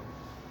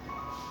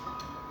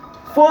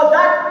 For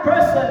that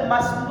person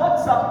must not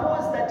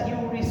suppose that he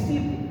will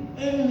receive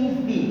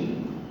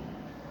anything.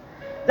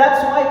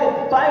 That's why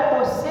the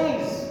Bible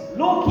says,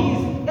 look, he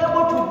is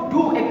able to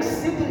do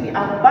exceedingly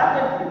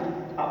abundantly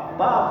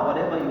above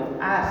whatever you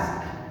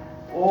ask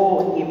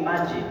or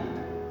imagine.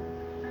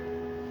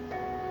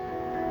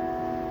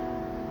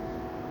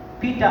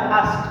 Peter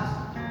asked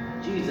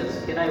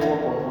Jesus, can I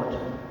walk on water?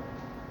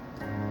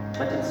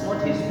 But it's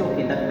not his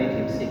talking that made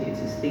him sick, it's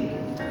his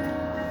thinking.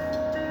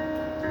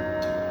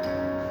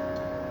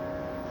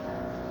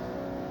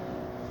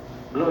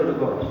 Glory to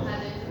God.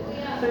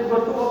 Hallelujah. So you've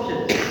got two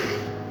options.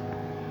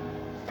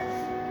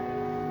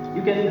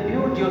 You can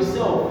build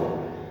yourself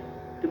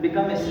to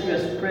become a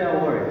serious prayer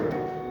warrior.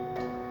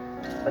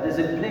 But there's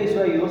a place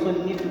where you also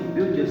need to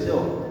build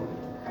yourself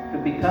to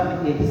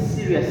become a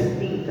serious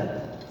thinker.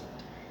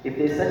 If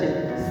there's such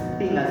a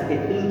thing as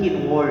a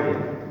thinking warrior.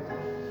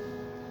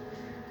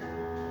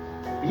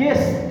 Yes,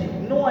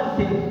 no one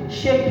can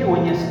shake you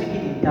when you're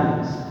speaking in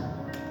tongues.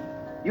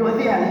 You are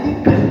there,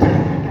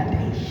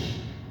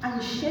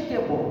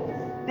 unshakable.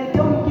 They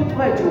tell you keep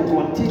quiet, you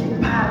will continue.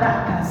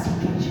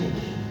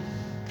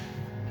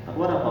 But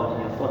what about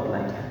in your thought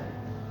life?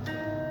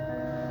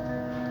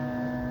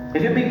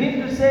 If you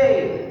begin to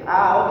say, okay,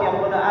 I'm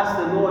going to ask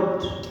the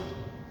Lord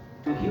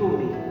to heal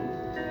me,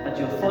 but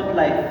your thought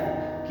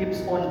life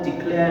keeps on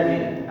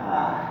declaring,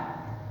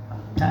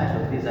 I'm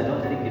tired of this, I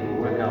don't think it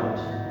will work out.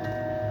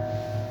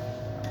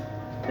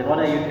 Then what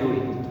are you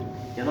doing?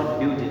 You're not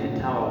building a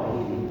tower of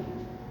healing,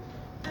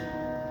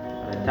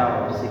 but a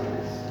tower of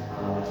sickness.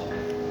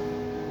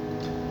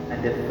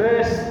 And the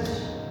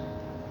first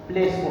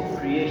place of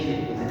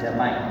creation is in the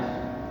mind.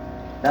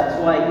 That's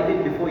why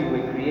even before you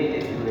were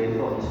created, you were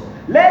thought.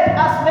 Let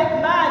us make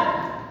man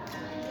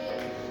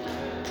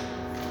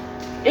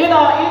in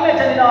our image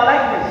and in our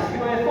likeness. You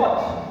were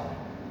thought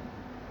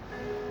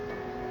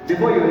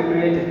before you were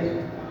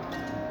created.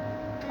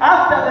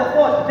 After the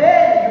thought,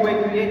 then you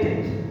were created.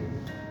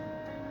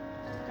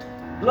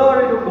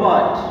 Glory to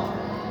God.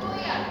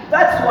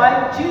 That's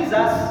why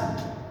Jesus,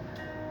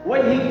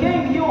 when he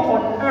came here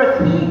on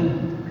earth,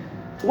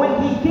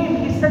 when he came,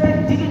 he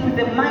started dealing with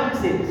the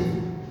mindset.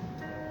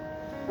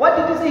 What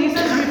did he say? He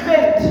says,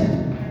 repent.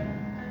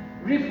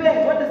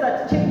 Repent. What does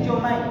that? Change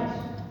your mind.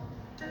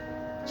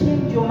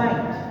 Change your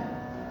mind.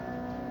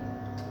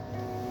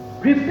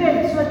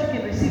 Repent so that you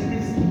can receive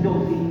these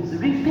kingdom things.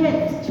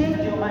 Repent.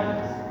 Change your mind.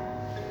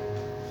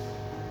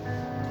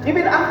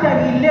 Even after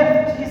he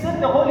left, he sent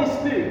the Holy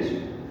Spirit.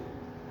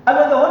 And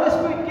when the Holy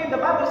Spirit came, the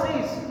Bible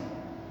says,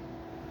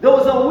 there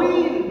was a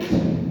wind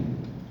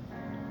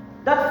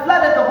that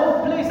flooded the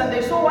whole place, and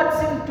they saw what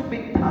seemed to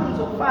be tongues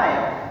of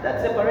fire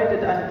that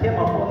separated and came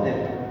upon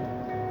them.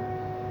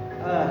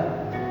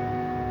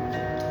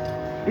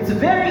 It's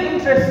very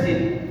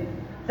interesting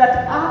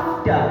that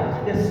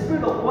after the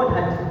Spirit of God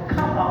had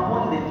come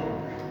upon them,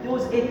 there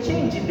was a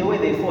change in the way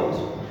they thought.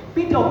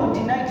 Peter, who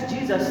denied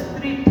Jesus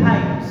 3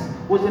 times,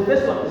 was the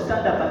first one to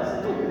stand up and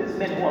say, look, these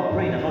men who are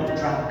praying are not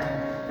drunk.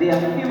 They are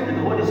filled with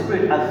the Holy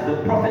Spirit, as the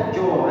prophet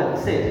Joel had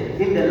said,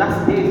 in the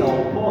last days I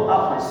will pour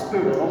out my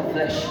Spirit on all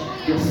flesh.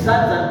 Your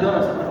sons and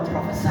daughters are going to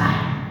prophesy.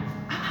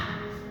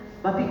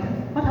 But Peter,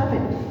 what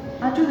happened?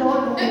 Aren't you the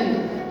one who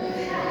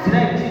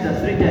denied Jesus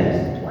 3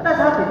 times? What has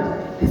happened?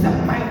 There's a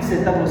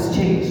mindset that was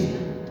changed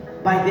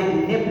by the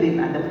enabling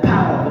and the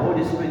power of the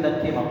Holy Spirit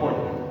that came upon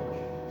him.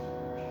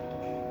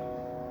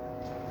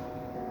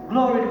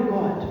 Glory to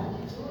God.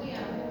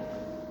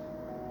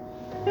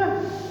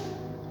 Yeah.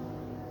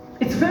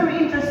 It's very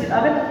interesting.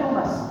 I've met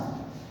Thomas.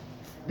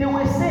 They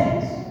were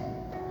sent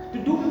to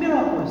do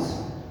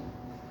miracles.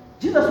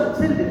 Jesus would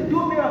send them,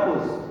 do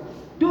miracles,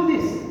 do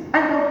this, and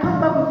they'll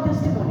come back with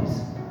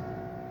testimonies.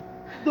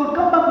 They'll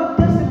come back with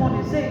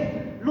testimonies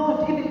saying,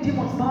 Lord, even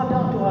demons bow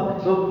down to her.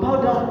 They'll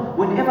bow down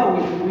whenever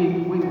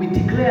we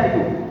declare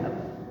you.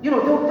 You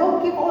know, they'll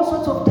give all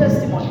sorts of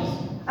testimonies.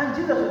 And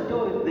Jesus would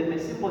tell them a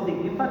simple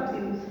thing. In fact,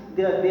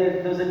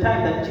 there was a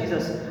time that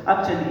Jesus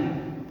actually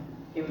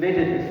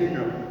invaded the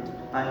funeral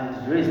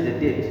and raised the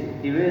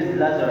dead. He raised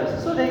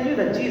Lazarus. So they knew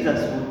that Jesus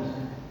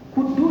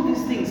could do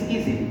these things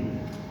easily.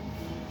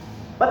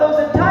 But there was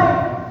a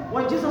time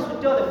when Jesus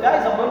would tell them,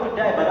 guys, I'm going to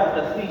die, but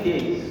after 3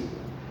 days,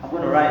 I'm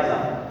going to rise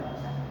up.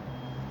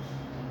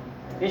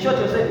 In short,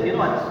 he said, you know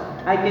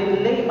what? I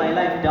can lay my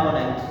life down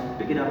and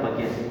pick it up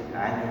again.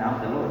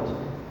 I'm the Lord.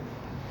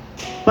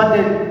 But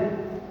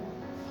then,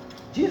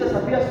 Jesus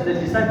appears to the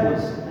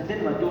disciples, and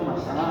then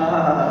Thomas, Thomas,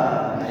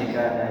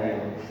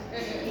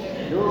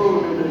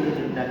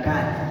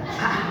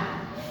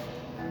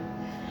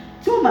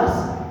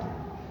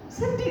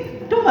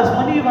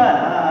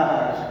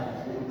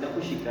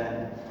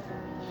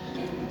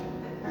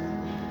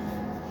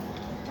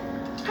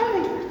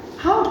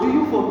 how do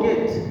you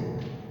forget?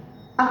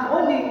 I've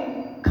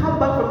only come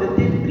back from the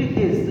dead 3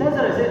 days.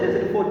 Lazarus said they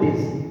said 4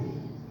 days.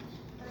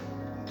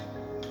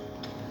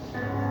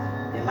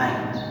 The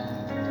mind.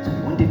 So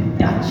he wanted to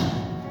touch.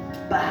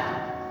 Bah.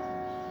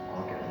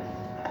 Okay.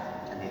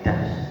 And he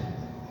touched.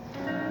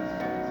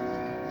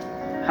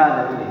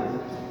 Hallelujah.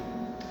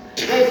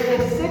 There's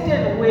a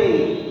certain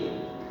way,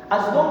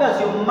 as long as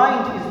your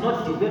mind is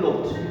not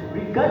developed,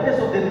 regardless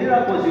of the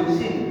miracles you've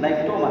seen,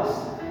 like Thomas,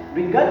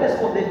 regardless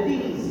of the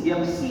things you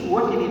have seen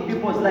working in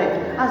people's life,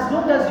 as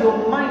long as your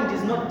mind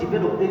is not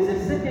developed, there's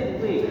a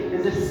certain way,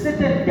 there's a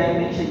certain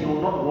dimension you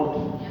will not walk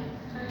in.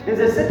 There's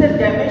a certain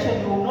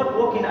dimension you will not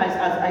walk in, as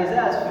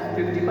Isaiah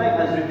 55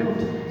 has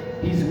revealed.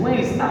 His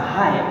ways are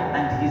higher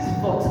and his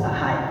thoughts are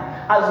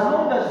higher. As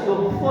long as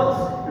your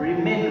thoughts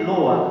remain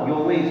lower,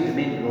 your ways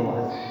remain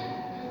lower.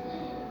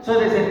 So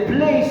there's a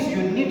place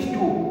you need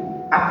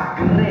to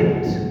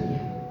upgrade.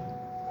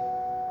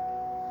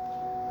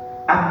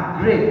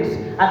 Upgrade.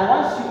 And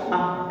once you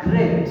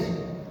upgrade,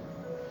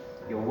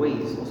 your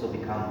ways also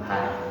become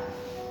higher.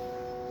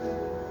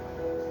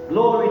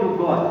 Glory to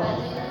God.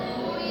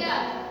 Hallelujah.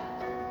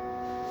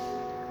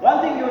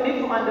 One thing you need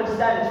to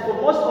understand is,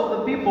 for most of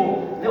the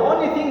people, the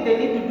only thing they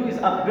need to do is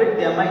upgrade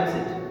their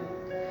mindset.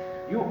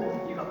 You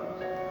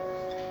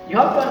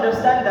have to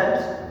understand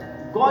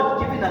that God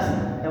giving us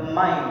a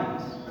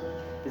mind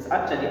is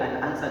actually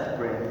an answered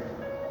prayer.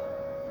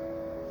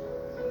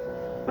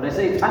 When I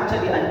say it's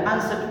actually an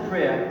answered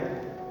prayer,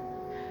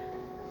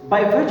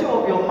 by virtue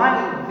of your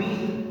mind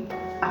being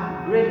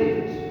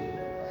upgraded,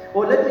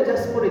 or let me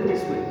just put it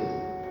this way.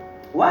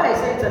 Why I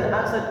say it's an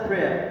answered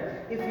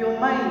prayer, if your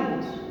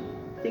mind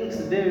thinks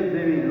very,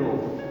 very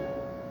low,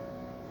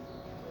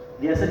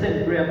 there are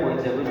certain prayer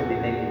points you're going to be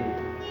making.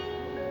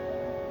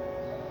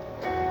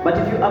 But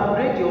if you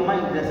upgrade your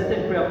mind, there are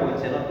certain prayer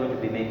points you're not going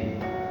to be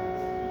making.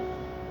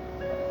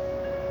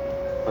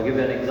 I'll give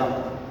you an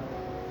example.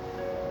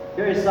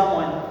 There is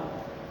someone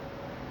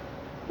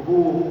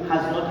who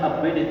has not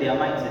upgraded their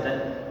mindset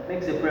and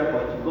makes a prayer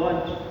point.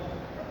 God,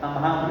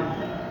 I'm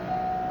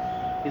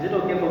hungry. Is it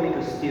okay for me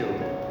to steal?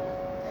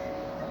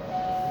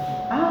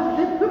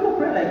 People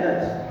pray like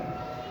that.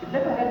 You've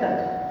never heard that.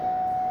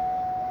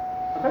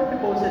 I've heard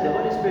people say the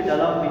Holy Spirit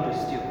allowed me to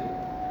steal.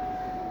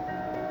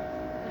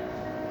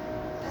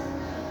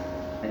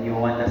 And you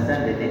will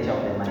understand the nature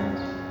of the mind.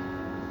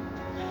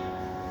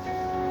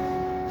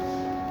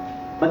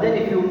 But then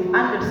if you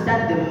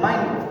understand the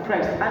mind of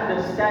Christ,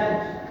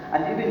 understand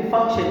and even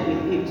function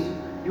in it,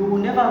 you will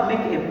never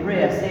make a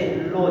prayer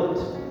saying, Lord,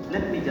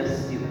 let me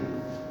just steal.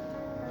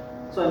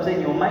 So I'm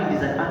saying your mind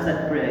is an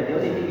answered prayer. The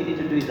only thing you need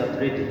to do is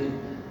upgrade it.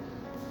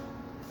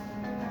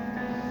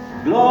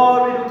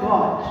 Glory to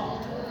God.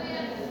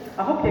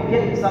 I hope you're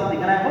getting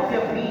something, and I hope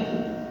you're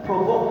being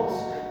provoked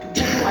to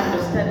get to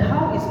understand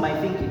how is my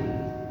thinking.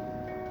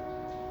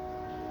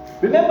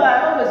 Remember,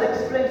 I always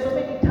explain so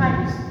many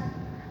times.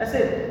 I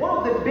said, one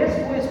of the best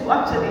ways to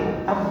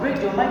actually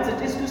upgrade your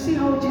mindset is to see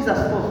how Jesus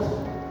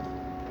thought.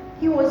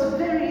 He was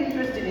very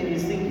interested in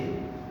his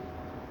thinking.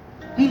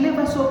 He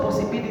never saw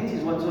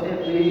possibilities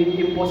whatsoever,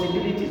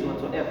 impossibilities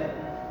whatsoever.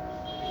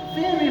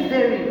 Very,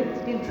 very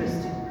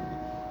interesting.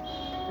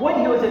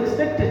 When he was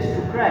expected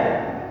to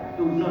cry,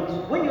 he would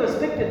not. When he was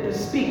expected to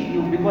speak, he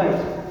would be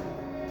quiet.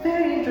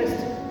 Very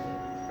interesting.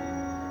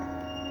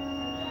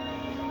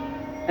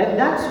 And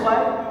that's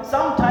why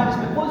sometimes,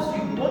 because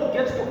you don't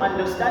get to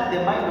understand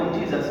the mind of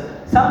Jesus,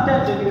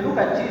 sometimes when you look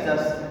at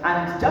Jesus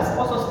and just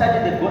also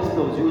study the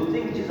Gospels, you will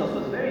think Jesus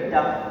was very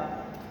tough.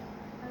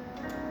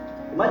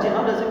 Imagine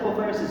how does it go,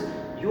 Pharisees?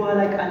 You are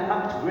like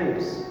unmarked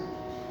grapes.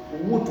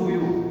 Woe to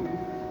you.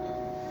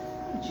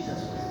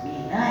 Jesus was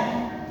mean.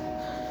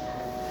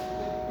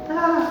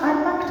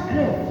 Unmarked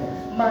grape.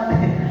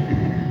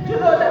 Man. Do you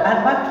know that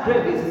unmarked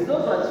grape is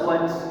those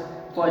ones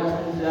what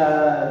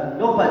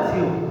Norbert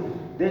Hill.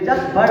 They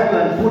just bury you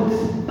and put.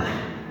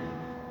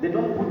 They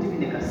don't put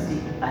even a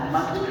stick.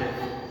 Unmarked grape.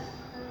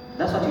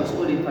 That's what he was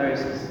calling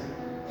Pharisees.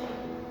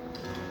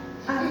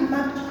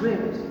 Unmarked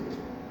grapes.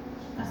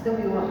 That's the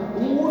way you are.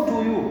 Woe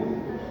to you.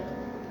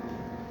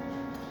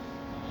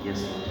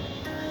 Yes, Lord.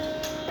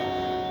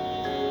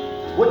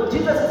 When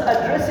Jesus is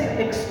addressing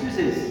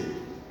excuses,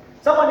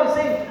 someone is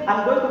saying,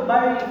 I'm going to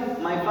bury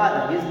my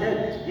father. He's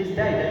dead. He's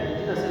died. And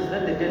Jesus says,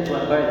 let the dead go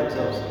and bury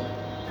themselves.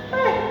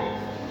 Hey.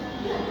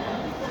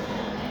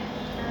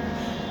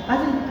 I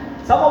think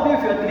some of you,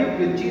 if you had lived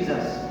with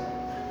Jesus,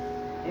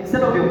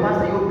 instead of your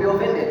pastor, you would be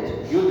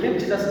offended. You would leave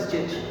Jesus'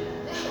 church.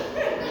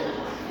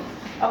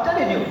 I'm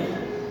telling you.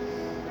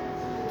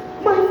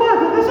 My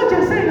father, that's what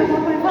you're saying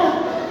about my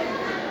father.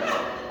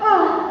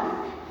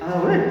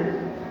 Wait.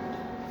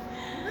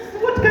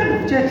 What kind of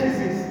church is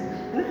this?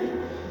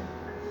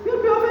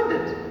 You'll be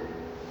offended.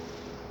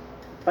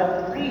 But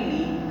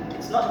really,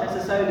 it's not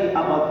necessarily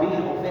about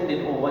being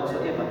offended or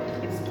whatsoever.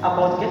 It's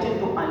about getting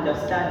to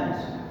understand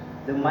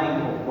the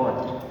mind of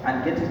God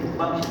and getting to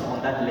function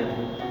on that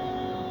level.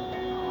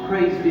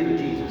 Praise be to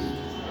Jesus.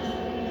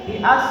 He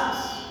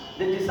asks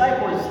the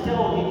disciples,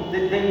 tell him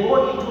that they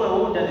go into a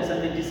wilderness,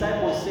 and the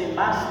disciples say,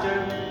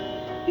 Master,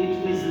 it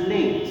is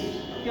late.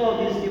 Tell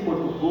these people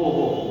to go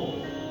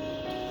home.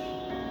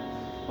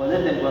 Or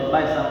let them go and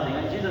buy something.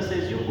 And Jesus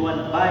says, you go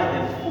and buy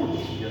them food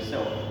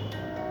yourself.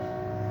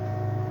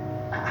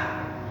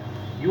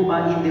 You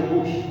are in the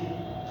bush.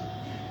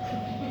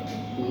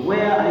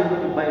 Where are you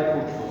going to buy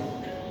food from?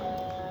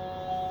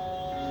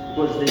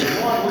 Because there's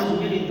no one who's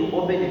willing to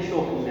open a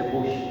shop in the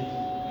bush.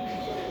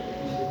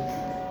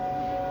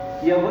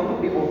 You are going to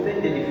be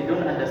offended if you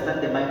don't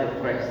understand the mind of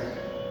Christ.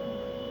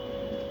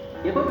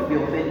 You're going to be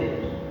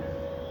offended.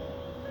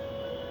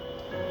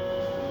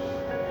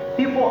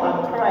 People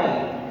are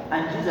crying,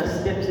 and Jesus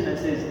steps in and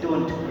says,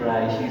 don't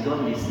cry, she's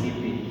only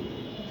sleeping.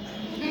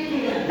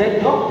 The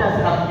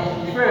doctors have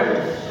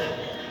confirmed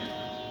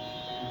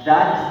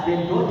that the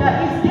daughter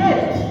is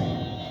dead.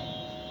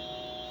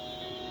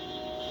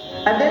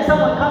 And then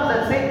someone comes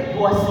and says,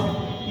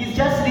 he's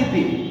just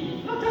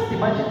sleeping. No, just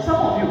imagine, some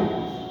of you.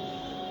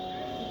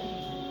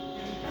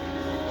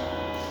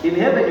 In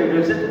heaven, you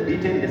will just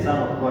beaten the Son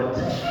of God.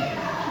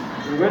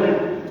 You're going to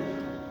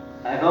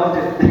account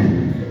it.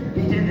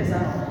 Beaten the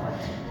Son of God.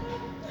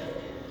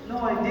 No,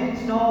 I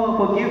didn't know.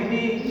 Forgive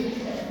me.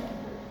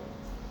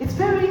 It's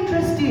very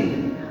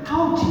interesting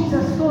how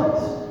Jesus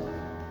thought.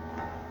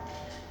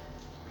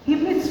 He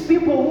meets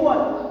people who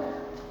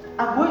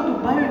are going to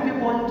bury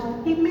people, and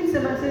he meets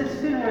them and says,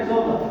 funeral is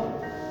over.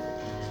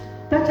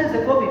 Touches the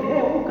COVID.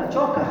 Hey, uka,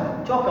 choka.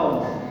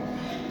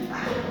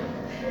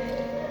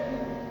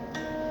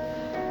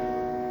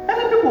 And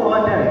then people are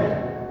wondering,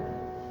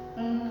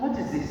 what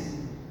is this?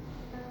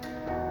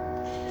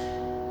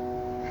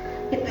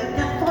 The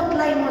thought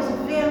line was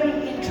very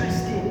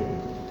interesting.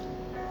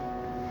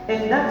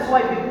 And that's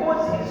why,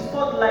 because his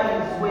thought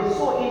lines were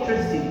so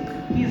interesting,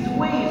 his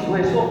ways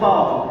were so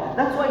powerful.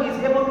 That's why he's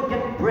able to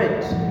get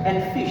bread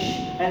and fish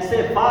and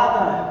say,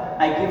 Father,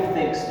 I give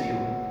thanks to you.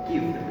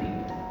 Give the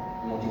people.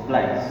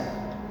 Multiplies.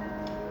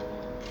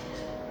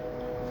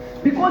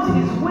 Because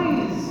his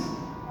ways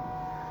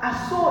are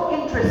so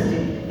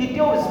interesting. He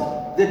tells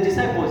the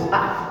disciples,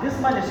 this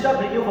man is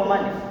troubling you for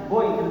money.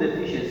 Go into the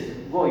fishes.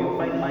 Go, you'll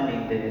find money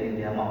in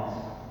their mouths.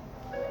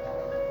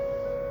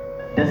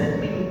 Does it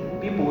mean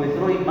people were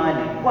throwing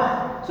money?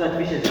 Why? So that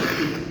fishes will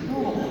eat?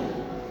 No.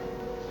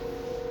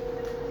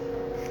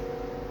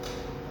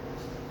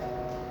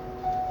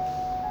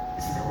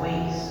 It's the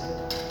ways.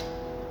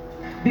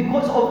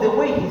 Because of the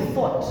way he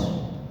thought.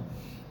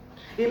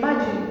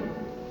 Imagine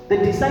the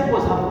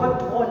disciples have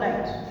worked all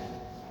night.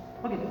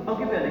 Okay, I'll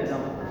give you an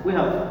example. We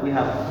have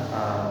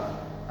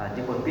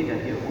Deacon Peter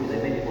here, who is a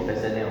medical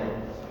personnel.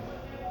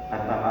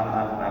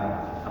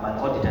 I'm an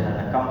auditor and an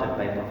accountant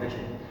by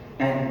profession.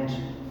 And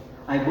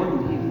I go to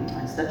him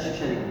and start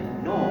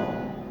shushing. No.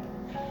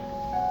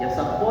 You're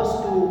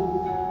supposed to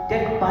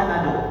take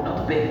Panadol,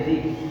 not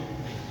Benadryl.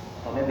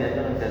 Or maybe I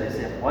don't know if they're the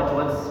same.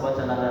 What's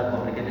another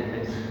complicated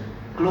place?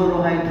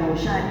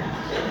 Chlorohydroxide.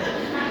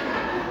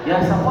 You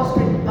are supposed to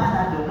take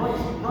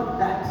Panadol, not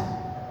that.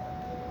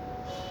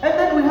 And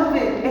then we have a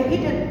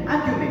hidden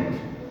argument.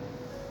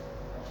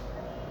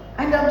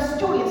 And I'm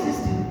still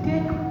insisting,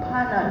 take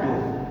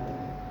Panadol.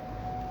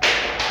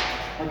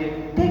 Okay,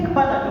 take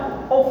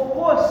Panadol. Of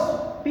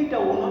course, Peter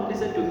will not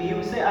listen to me. He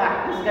will say,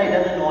 this guy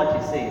doesn't know what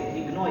he's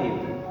saying. Ignore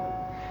him.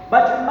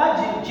 But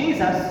imagine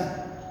Jesus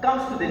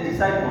comes to the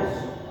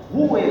disciples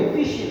who were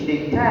fishing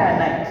the entire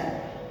night,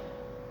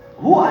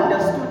 who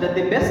understood that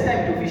the best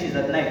time to fish is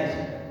at night,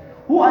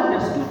 who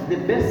understood the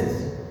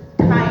best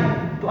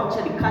time to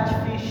actually catch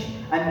fish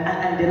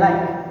and the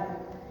like.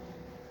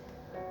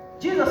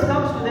 Jesus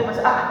comes to them and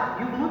says,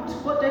 you've not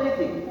got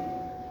anything.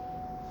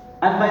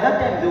 And by that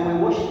time they will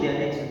wash their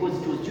nets, because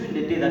it was during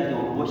the day that they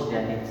would wash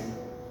their nets.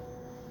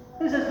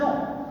 He says, no,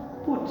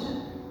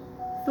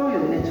 throw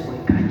your nets for a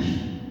catch.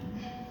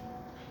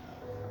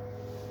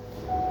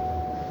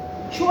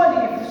 Surely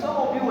if some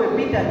of you were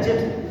Peter and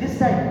James this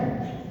time,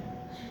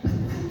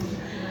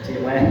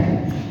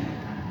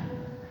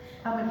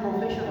 I'm a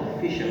professional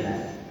fisherman.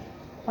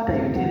 What are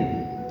you telling me?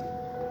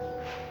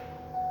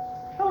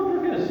 I would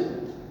refuse.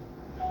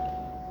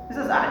 He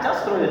says,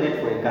 just throw your net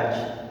for a catch.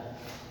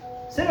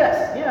 Serious?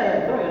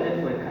 Yeah, throw your net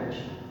for a catch.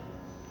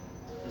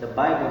 The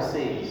Bible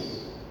says,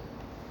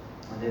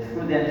 when they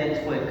threw their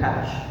net for a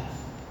catch,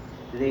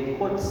 they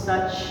caught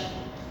such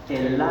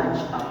a large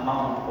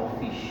amount of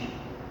fish.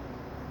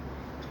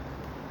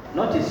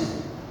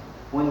 Notice,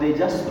 when they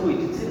just threw it,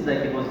 it seems like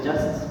it was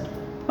just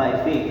by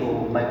faith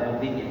or by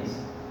convenience.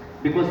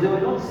 Because they were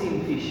not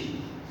seeing fish.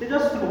 They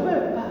just threw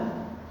it.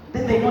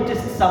 Then they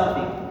noticed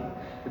something.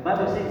 The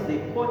Bible says they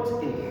caught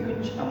a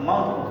huge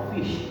amount of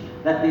fish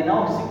that they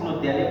now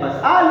signaled their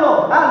neighbors,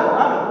 hello,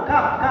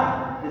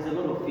 come. There's a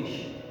lot of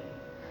fish.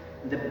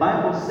 The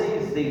Bible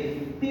says they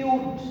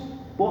filled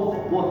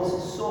both boats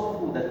so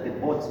full that the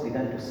boats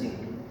began to sink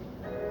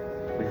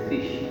with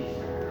fish.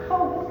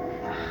 How?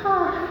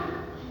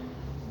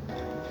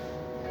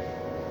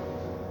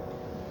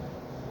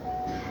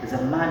 There's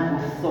a man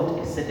who thought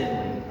a certain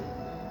way,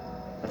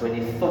 but when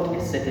he thought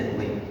a certain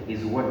way,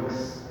 his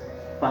works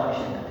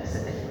functioned a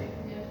certain way.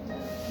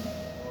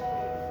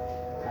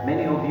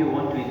 Many of you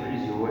want to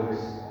increase your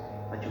works,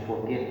 but you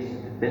forget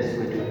the best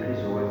way to increase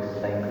your works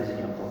is by increasing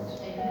your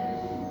thoughts.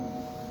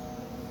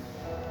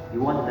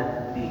 You want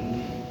that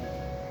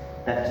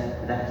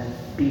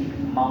big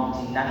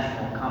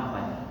multinational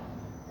company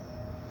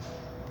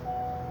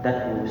that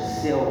will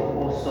sell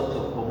all sorts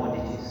of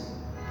commodities.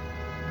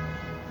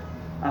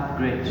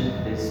 Upgrade.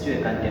 There's still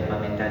a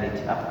contemporary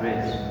mentality.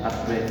 Upgrade.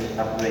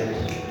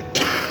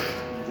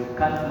 You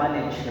can't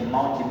manage a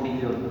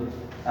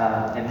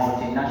a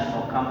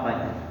multinational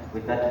company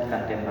with that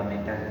contemporary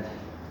mentality.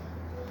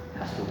 It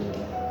has to move.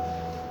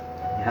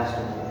 It has to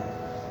move.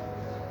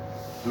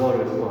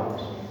 Glory to God.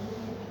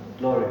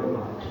 Glory to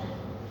God.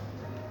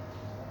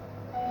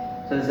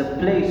 So there's a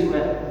place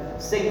where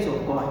saints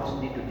of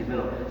God need to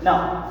develop.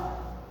 Now,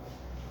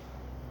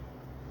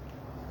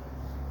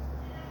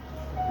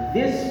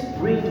 this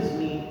brings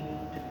me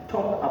to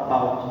talk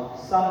about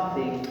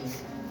something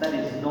that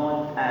is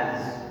known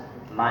as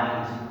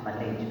mind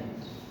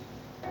management.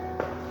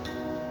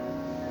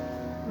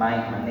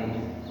 Mind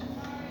management.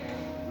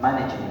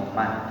 Managing your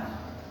mind.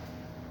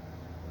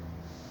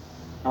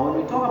 Now,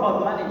 when we talk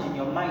about managing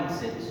your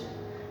mindset,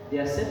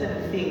 there are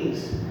certain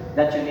things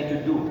that you need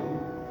to do.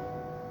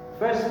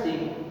 First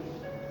thing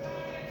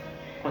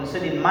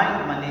concerning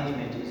mind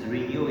management is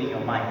renewing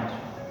your mind.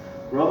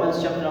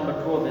 Romans chapter number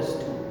 12 verse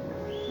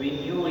 2.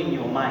 Renewing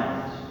your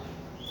mind.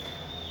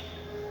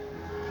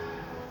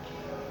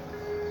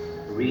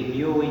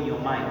 Renewing your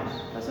mind.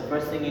 That's the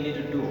first thing you need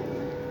to do.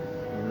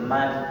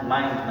 Mind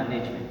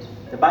management.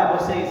 The Bible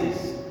says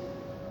this.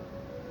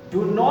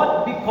 Do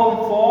not be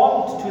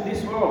conformed to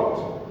this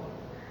world,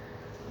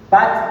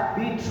 but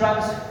be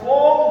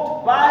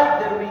transformed by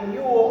the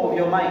renewal of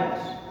your mind,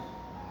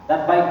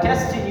 that by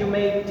testing you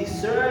may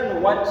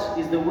discern what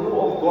is the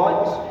will of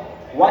God,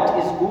 what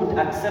is good,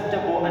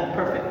 acceptable, and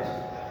perfect.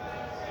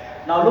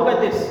 Now look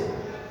at this.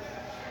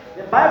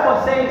 The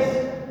Bible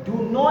says, do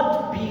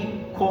not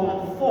be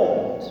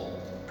conformed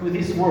to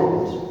this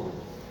world,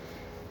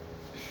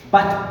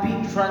 but be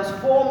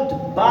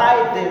transformed by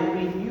the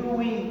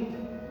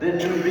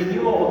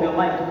renewal of your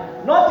mind.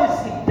 Notice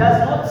it does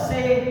not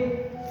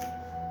say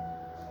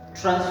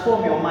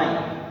transform your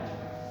mind.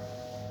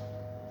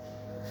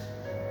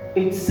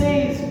 It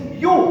says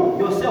you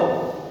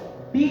yourself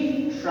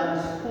be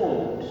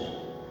transformed.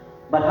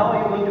 But how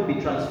are you going to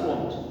be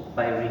transformed?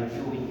 By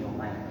renewing your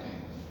mind.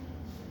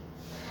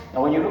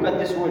 Now when you look at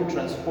this word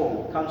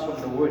transform, it comes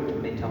from the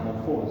word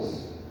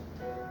metamorphose.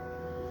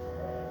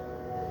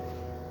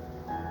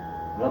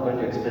 I'm not going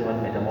to explain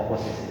what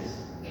metamorphosis is.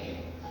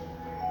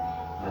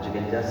 But you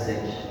can just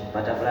search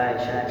butterfly,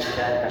 shad,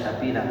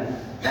 caterpillar.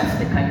 That's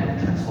the kind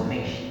of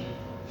transformation.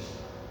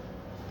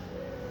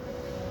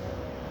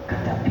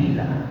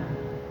 Caterpillar.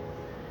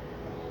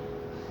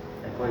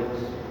 Like call it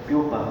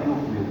pupa,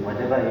 pupu,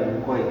 whatever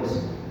you call it,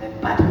 a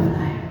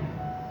butterfly.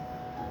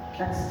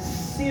 That's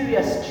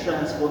serious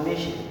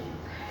transformation.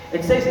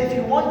 It says if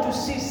you want to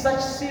see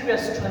such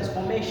serious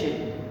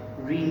transformation,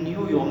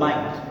 renew your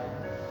mind.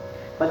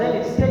 But then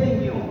it's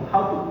telling you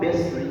how to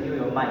best renew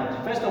your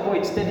mind. First of all,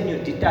 it's telling you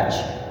detach.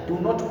 Do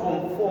not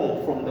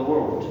conform from the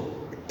world.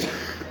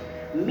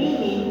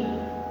 Meaning,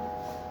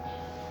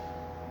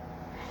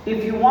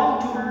 if you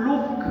want to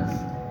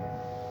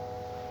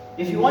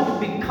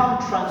become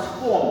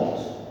transformed,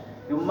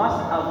 you must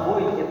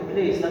avoid a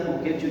place that will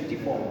get you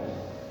deformed.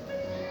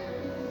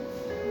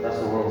 That's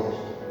the world.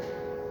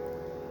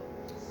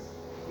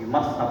 You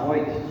must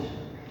avoid it.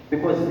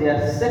 Because there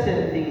are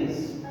certain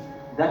things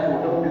that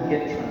will help you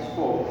get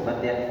transformed,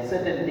 but there are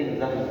certain things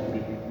that will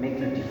make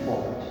you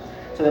deformed.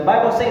 So the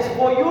Bible says,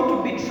 for you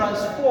to be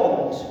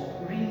transformed,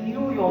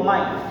 renew your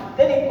mind.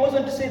 Then it goes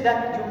on to say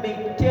that you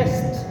may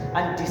test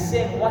and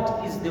discern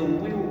what is the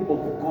will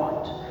of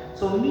God.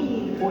 So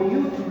meaning, for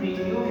you to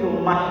renew your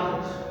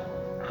mind,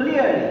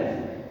 clearly,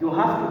 you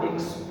have to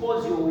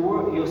expose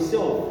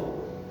yourself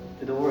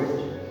to the Word.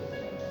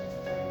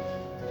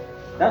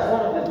 That's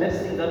one of the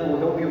best things that will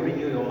help you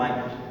renew your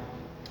mind.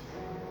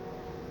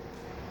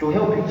 To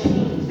help you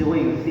change the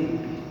way you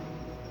think.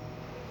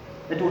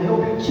 That will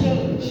help you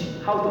change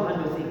how to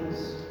handle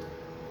things.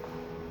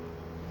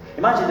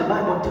 Imagine the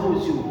Bible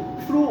tells you,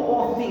 through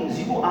all things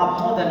you are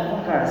more than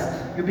conquerors.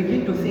 You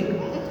begin to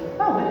think,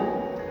 oh well,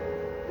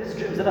 these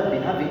dreams that I've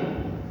been having,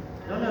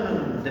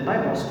 no. The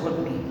Bible has told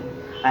me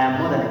I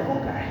am more than a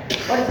conqueror.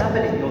 What is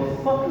happening? Your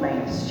thought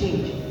line is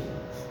changing.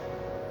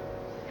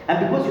 And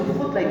because your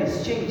thought line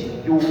is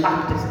changing, you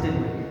act a certain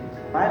way.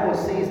 The Bible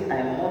says, I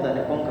am more than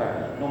a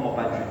conqueror, no more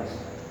bad dreams.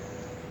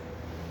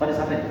 What is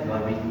happening? You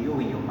are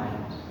renewing your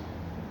mind.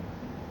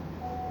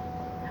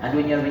 And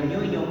when you are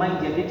renewing your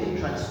mind, you are getting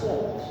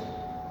transformed.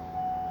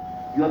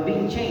 You are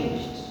being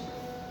changed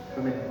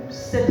from a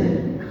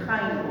certain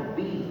kind of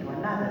being to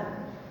another.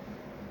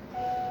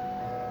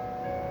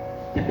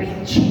 You are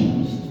being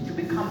changed to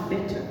become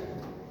better.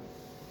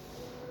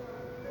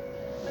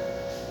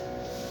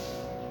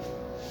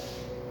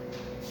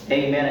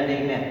 Amen and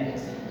amen.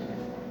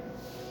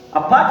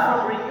 Apart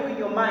from renewing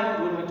your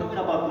mind, when we're talking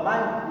about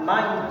mind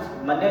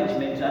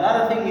management,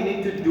 another thing you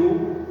need to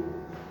do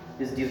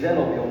is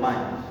develop your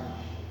mind.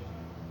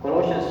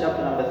 Colossians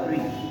chapter number 3,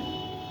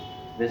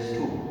 verse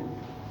 2.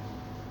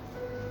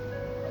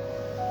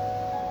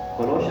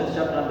 Colossians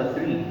chapter number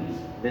 3,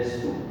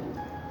 verse 2.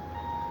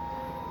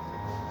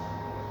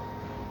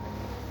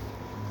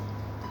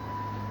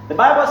 The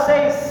Bible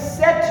says,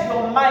 set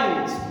your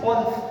mind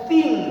on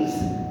things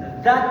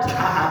that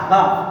are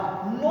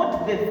above,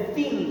 not the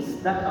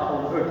things that are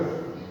on earth.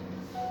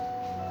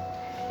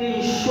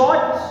 In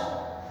short,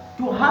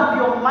 to have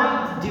your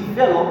mind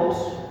developed,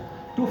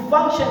 to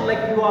function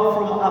like you are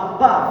from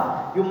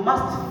above, you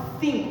must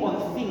think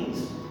on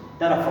things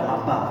that are from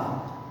above.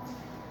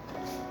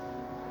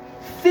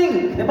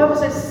 Think. The Bible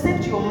says,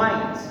 set your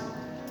mind.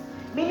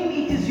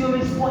 Meaning it is your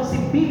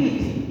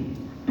responsibility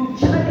to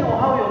channel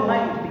how your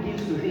mind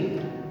begins to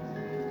think.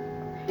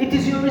 It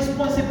is your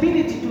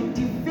responsibility to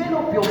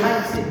develop your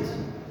mindset.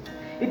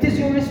 It is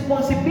your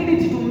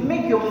responsibility to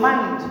make your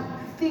mind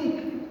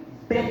think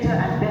better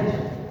and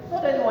better.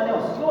 Not anyone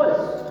else, yours.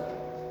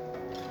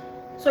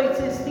 So it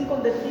says, think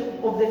of the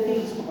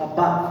things of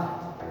above.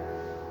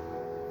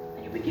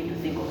 And you begin to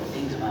think of the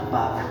things of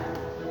above.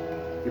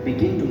 You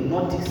begin to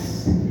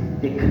notice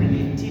the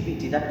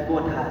creativity that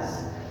God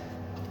has.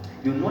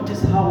 You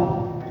notice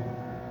how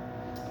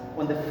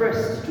on the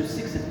 1st to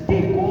 6th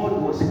day,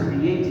 God was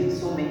creating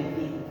so many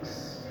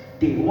things.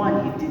 Day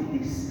 1, He did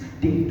this.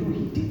 Day 2,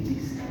 He did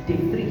this. Day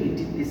 3, He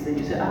did this. Then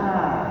you say,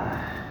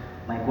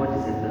 my God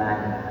is a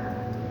planner.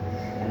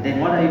 And then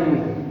what are you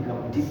doing? You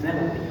are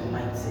developing your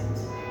mindset.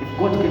 If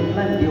God can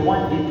plan day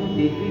 1, day 2,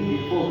 day 3,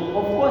 day 4,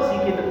 of course He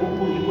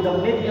could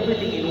have made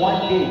everything in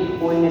one day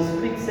or in a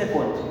split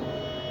second.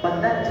 But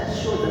that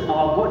just shows that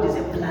our God is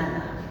a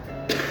planner.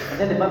 And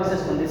then the Bible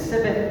says, on the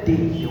 7th day,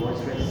 there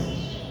was rest.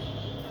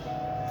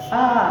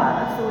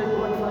 That's the way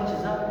God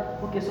functions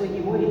up. Okay, so He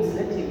waits,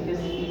 let Him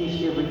just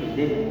finish everything,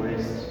 then He will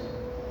rest.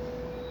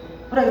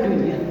 What are you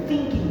doing? You are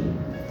thinking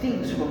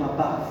things from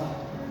above.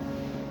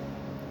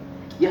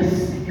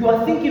 Yes, you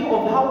are thinking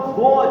of how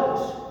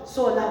God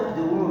so loved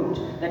the world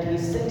that He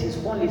sent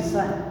His only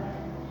Son.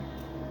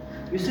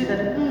 You see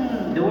that,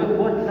 the way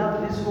God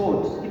loved this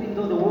world, even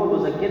though the world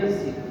was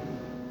against Him.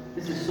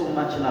 This is so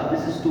much love.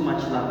 This is too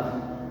much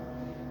love.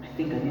 I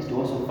think I need to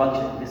also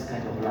function with this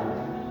kind of love.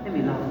 Let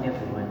me love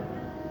everyone.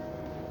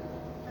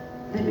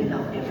 Let me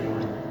love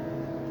everyone.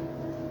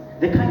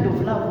 The kind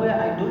of love where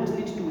I don't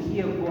need to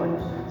hear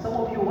God. Some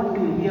of you want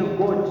to hear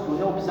God to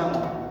help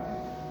someone.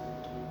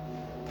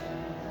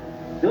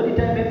 The only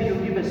time maybe you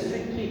give a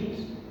street kid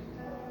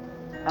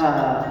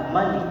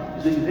money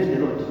is when you heard the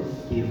Lord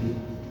give.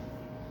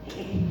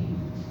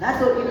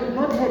 That's all. If you've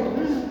not heard,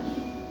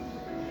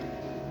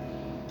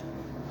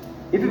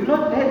 if you've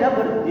not heard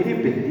about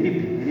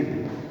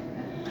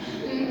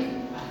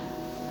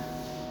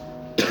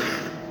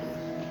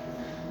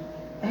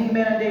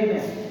Amen and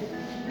amen.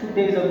 2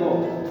 days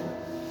ago,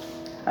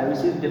 I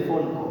received a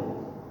phone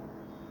call.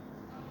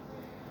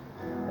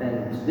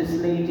 And this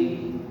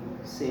lady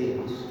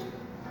said,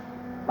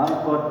 "Man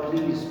of God,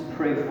 please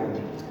pray for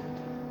me.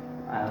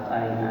 I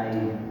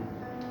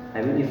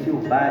really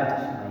feel bad.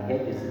 My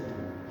head is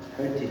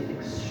hurting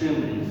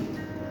extremely.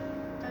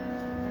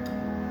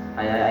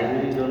 I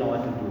really don't know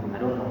what to do. I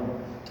don't know."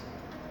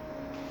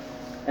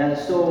 And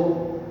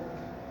so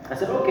I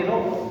said, "Okay,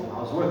 no problem."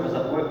 I was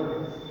at work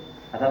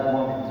at that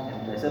moment.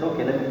 And I said,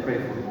 "Okay, let me pray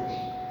for you."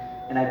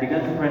 And I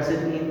began to pray. I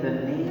said, "In the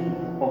name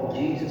of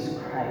Jesus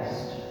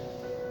Christ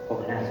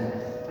of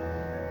Nazareth,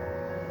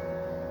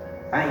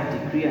 I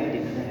decree and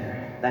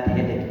declare that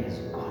headache is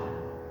gone.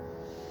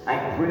 I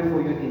pray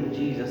for you in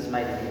Jesus'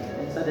 mighty name."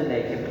 And suddenly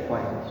I kept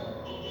quiet.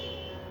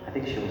 I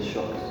think she was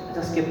shocked. I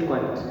just kept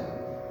quiet.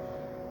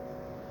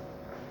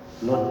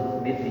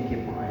 Lord made me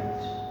keep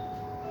quiet.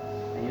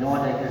 And you know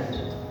what I heard?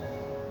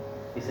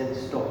 He said,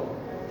 "Stop.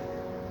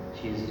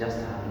 She is just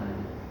hungry.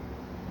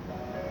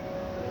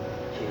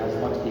 She has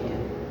not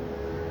eaten."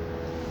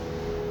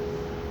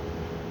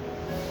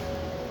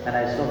 And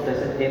I stopped. I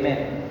said, "Amen."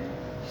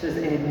 She says,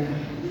 "Amen.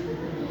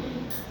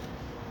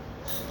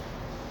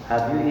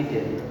 Have you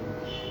eaten?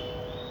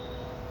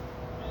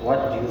 What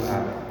do you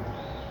have?"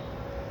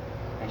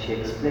 And she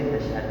explained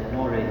that she had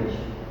no relish.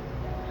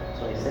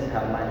 So I sent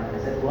her money. I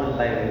said, "Go and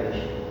buy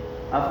relish.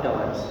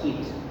 Afterwards,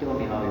 eat. Tell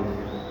me how you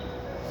feel."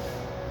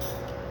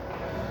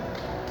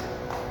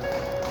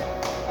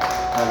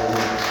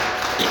 Hallelujah.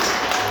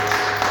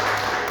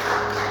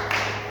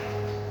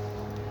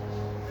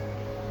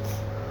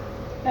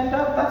 And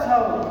that's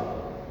how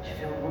she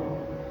felt good.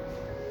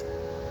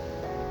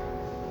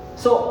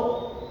 So,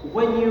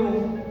 when you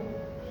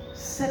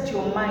set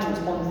your mind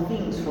on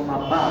things from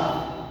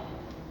above,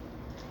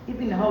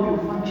 even how you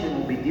function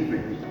will be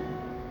different.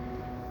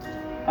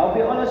 I'll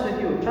be honest with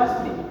you,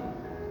 trust me.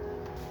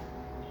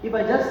 If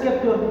I just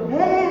kept on,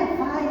 "Hey,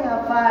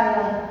 fire,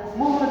 fire,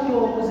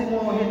 moto, muzimo,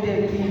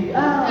 hedeki,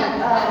 ow,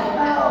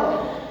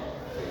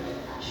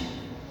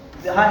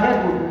 her head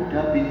would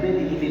have been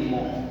burning even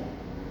more.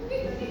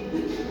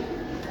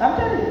 I'm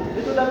telling you,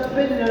 it would have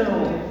been,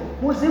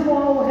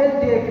 muzimo,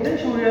 headache. Then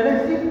she will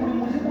realize, if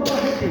muzimo,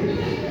 headache,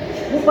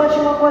 mubashi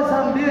wako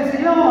Zambezi,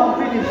 I'm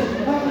finished.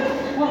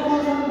 Wako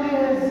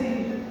Zambezi,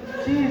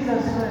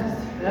 Jesus Christ.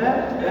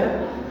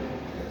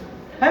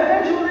 And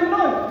then she will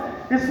know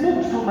it's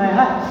moved to my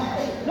heart.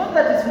 Not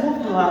that it's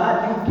moved to her heart,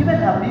 you've given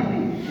her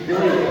baby the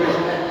way it is.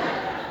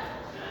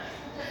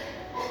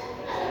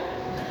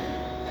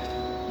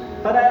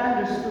 But I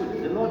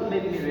understood. The Lord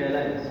made me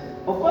realize.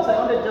 Of course, I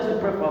wanted just to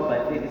pray for her by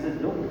faith. He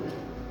said, "Look,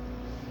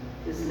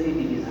 this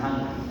lady is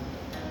hungry."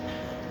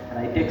 And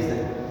I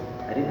texted.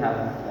 I didn't have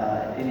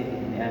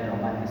anything in Airtel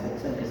money. I said,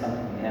 "Send me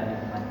something in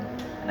Airtel money."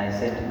 And I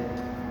said,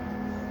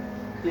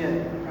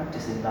 "Here,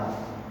 practicing that."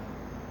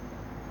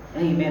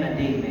 Amen and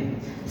amen.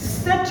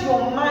 Set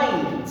your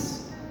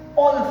minds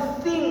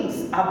on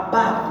things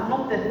above,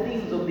 not the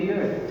things of the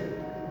earth.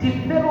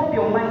 Develop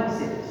your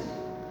mindset.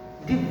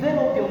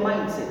 Develop your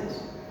mindset.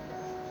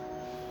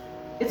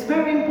 It's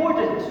very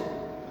important.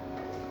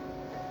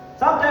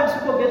 Sometimes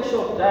people get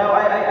shocked.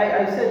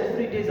 I said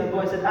 3 days ago,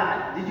 I said,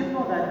 "Did you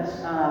know that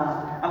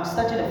I'm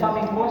starting a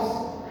farming course?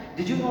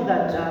 Did you know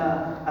that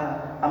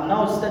I'm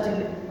now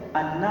starting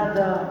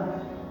another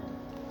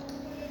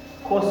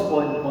course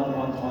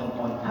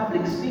on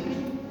public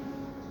speaking?"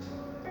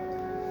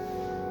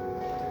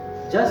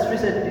 Just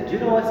recently, do you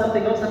know what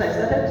something else that I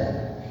started?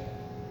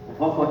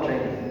 Vocal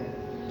training.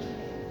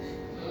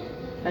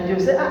 And you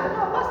say,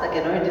 "No, Pastor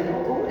can already know."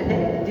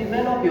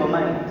 Develop your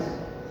mind.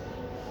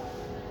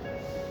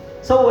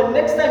 So when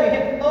next time you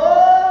hear,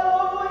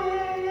 "Oh,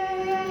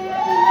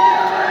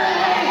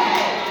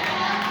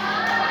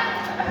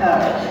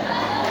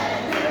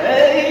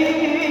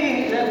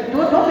 hey,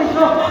 don't be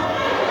shocked.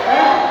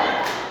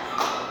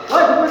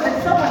 Why? Because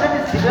there's someone that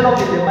is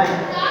developing the mind.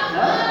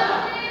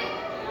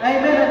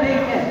 Amen and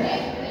amen.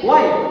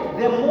 Why?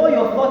 The more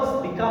your thoughts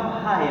become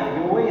higher,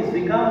 your ways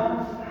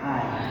become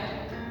higher.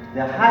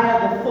 The higher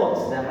the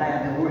thoughts, the higher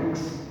the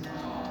works.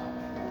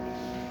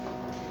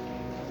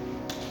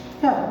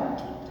 Yeah.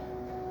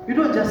 You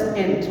don't just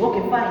end.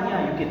 Okay, fine,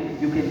 yeah,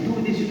 you can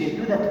do this, you can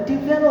do that.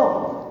 Develop.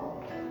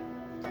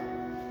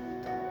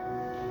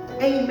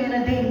 Amen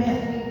and amen.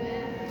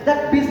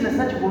 That business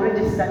that you've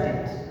already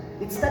started,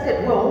 it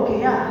started well, okay,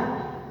 yeah.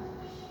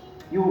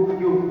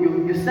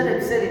 You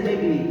started selling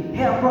maybe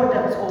hair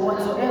products or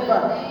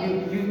whatsoever.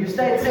 You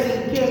started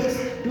selling cakes,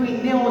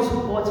 doing nails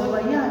or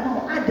whatsoever. Yeah,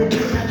 no, add the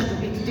new touch to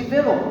it.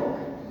 Develop.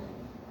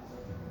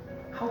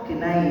 How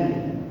can I,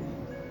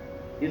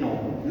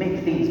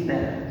 make things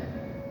better?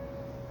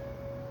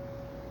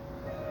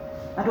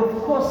 And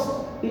of course,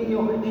 in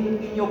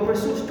your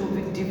pursuit to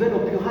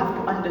develop, you have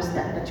to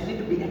understand that you need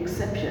to be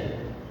exceptional.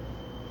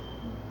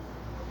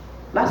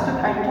 Last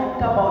week I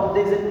talked about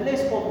there's a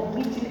place for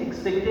meeting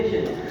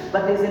expectations,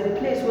 but there's a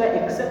place where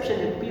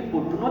exceptional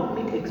people do not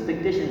meet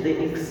expectations, they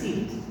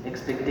exceed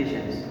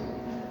expectations.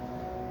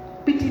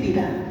 Pity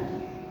that.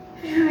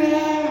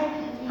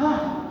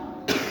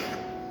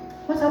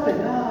 What's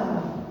happened?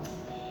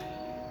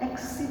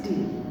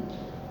 Exceeding.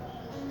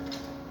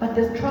 But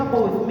there's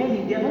trouble with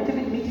many. They are not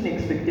even meeting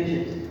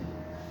expectations.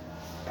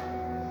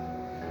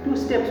 2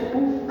 steps,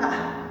 boom.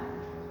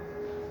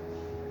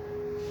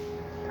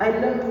 I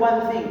learned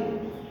one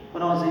thing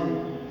when I was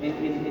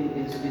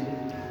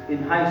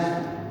in high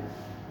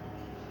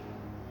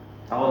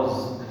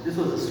school. This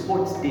was a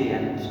sports day,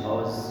 and I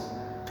was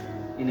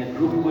in a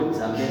group called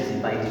Zambezi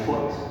by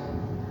default.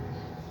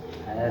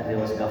 There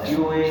was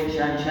Kafue,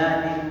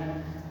 Shanshani,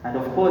 and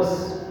of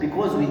course,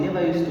 because we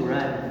never used to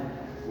run,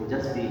 we'll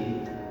just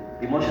be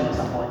emotional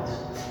support.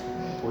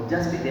 We'll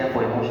just be there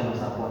for emotional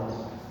support.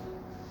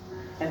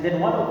 And then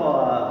one of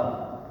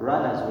our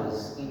runners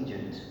was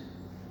injured,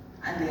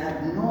 and they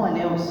had no one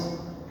else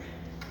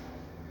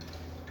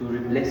to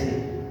replace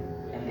him,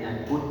 and they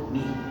had put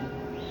me.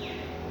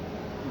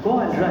 Go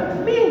and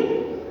run.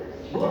 Me!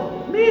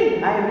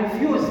 I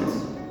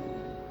refused.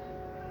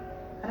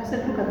 And I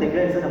said, look at the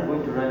guys that I'm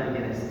going to run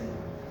against.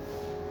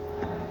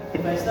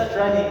 If I start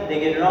running,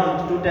 they get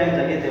round 2 times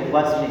again, they'll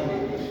pass me.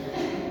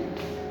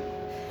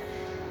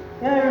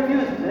 Yeah, I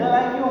refused. Well,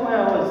 I knew where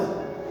I was.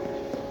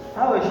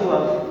 I was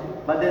sure,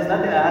 but there's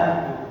nothing I had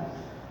to do.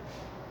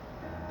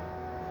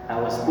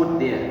 I was put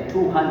there,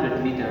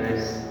 200-meter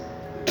race.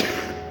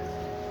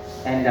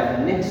 And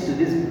I'm next to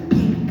these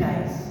big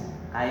guys.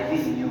 I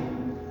even knew.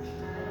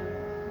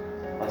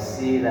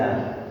 See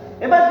that.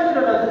 If I do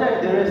not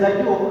have the race, I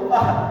do. I'm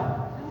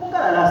going to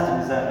last in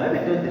the Maybe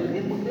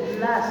don't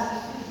last.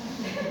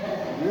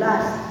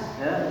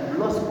 Yeah?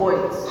 Lost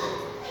points.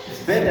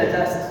 It's better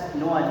just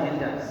no one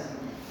enters.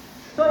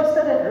 So I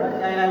started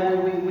running,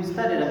 and we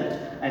started,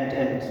 and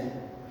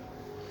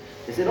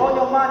they said, "On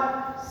your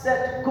mark,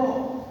 set,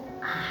 go."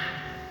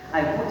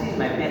 I put in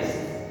my best.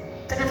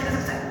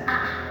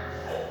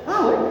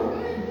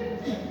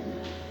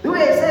 The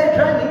way I started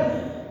running,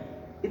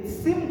 it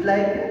seemed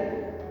like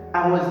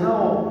I was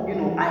now,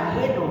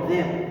 ahead of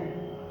them.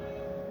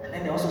 And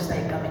then they also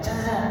started coming.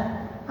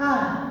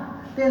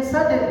 Then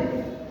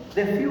suddenly,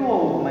 the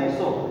fuel of my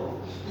soul,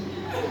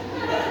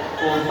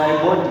 of my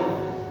body,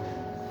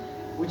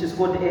 which is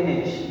called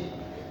energy,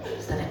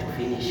 started to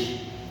finish.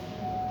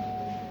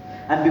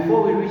 And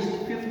before we reached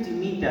 50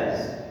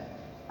 meters,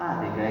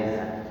 the guys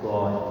had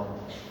gone.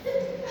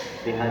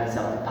 They had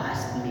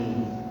surpassed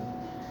me.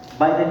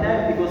 By the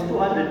time, it was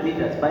 200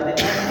 meters, by the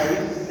time I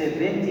reached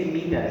 70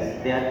 meters,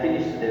 they had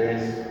finished the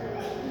race.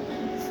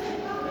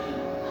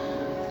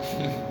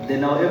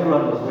 Then now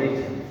everyone was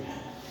waiting.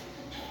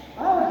 I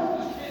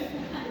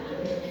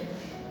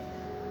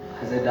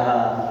said,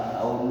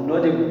 I will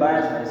not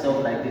embarrass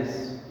myself like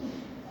this.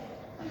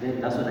 And then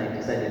that's when I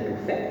decided to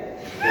fail.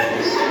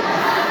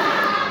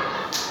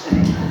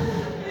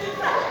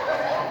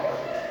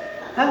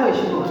 How was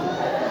she?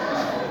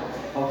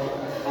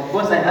 Of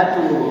course, I had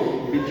to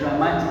be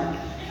dramatic.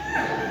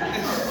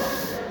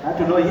 I had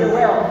to know here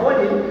where I'm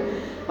falling,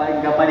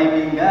 but to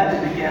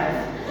be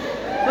careful.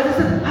 But this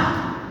is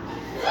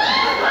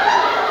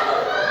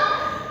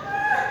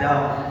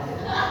down.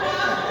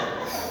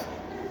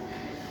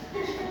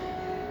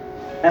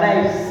 And I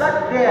sat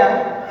there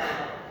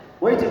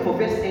waiting for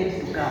first aid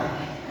to come.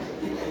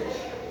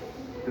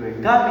 They were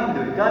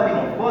coming,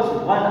 of course,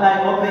 with one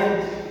eye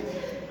open.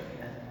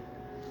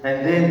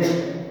 And then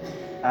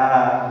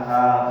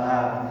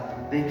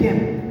they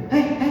came.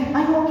 Hey,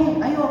 are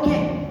you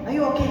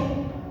okay?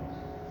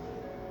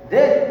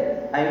 Then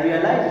I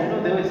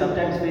realized, they will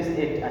sometimes first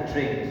aid are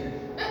trained.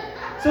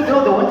 So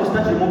now they want to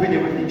start removing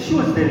everything.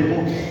 Shoes they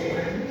removed.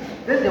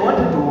 Then they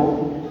wanted to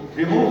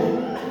remove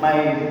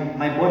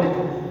my body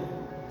too.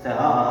 So,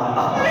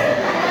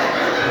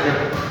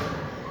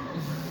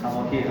 I'm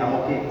okay.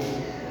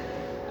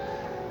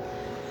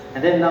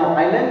 And then now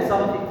I learned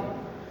something.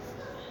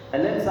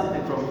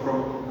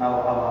 from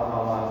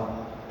our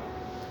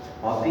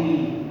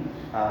PE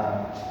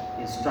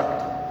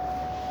instructor.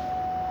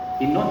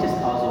 He noticed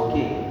I was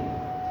okay,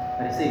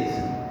 but he says,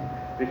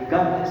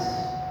 regardless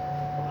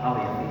of how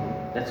you feel,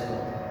 let's go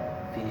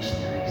finish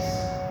the race.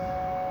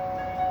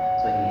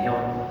 So he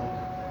held me,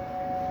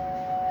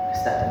 and we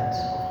started.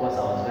 Of course, I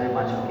was very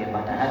much okay,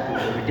 but I had to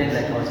pretend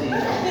like I was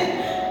injured,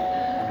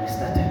 and we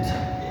started.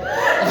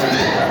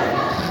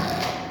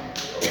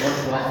 We went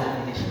towards the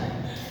finish line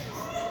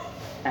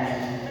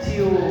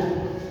until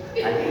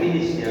I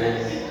finished the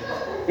race.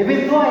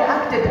 Even though I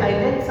acted, I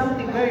learned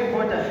something very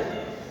important.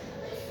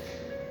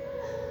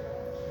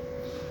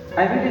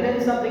 I really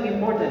learned something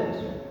important.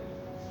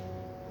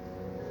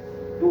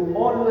 To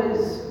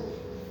always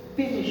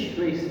finish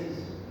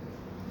races.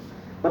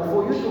 But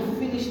for you to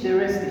finish the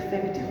race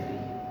effectively,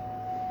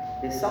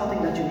 there's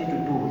something that you need to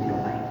do with your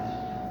mind.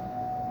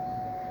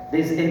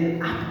 There's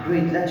an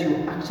upgrade that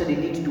you actually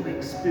need to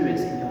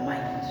experience in your mind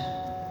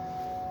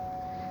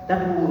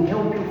that will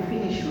help you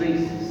finish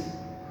races.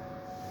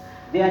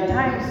 There are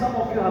times some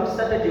of you have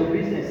started your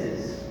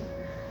businesses.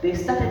 They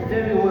started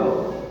very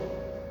well.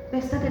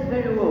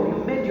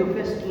 You made your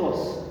first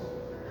loss.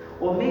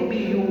 Or maybe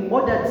you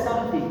ordered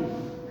something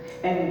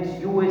and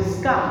you were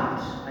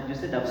scammed and you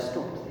said, I've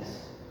stopped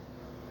this.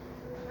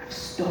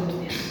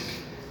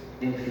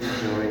 didn't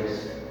finish your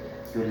race.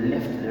 You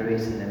left the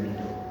race in the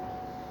middle.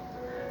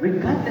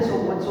 Regardless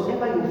of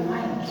whatsoever you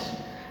find,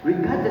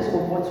 regardless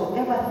of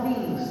whatsoever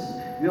things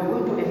you are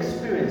going to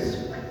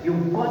experience,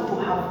 you've got to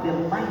have the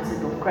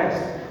mindset of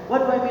Christ. What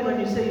do I mean when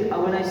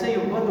I say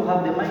you've got to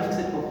have the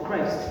mindset of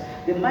Christ?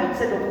 The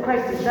mindset of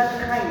Christ is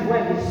that kind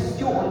where he's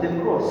still on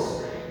the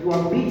cross. You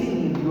are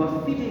beating him, you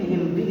are feeding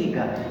him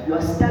vinegar, you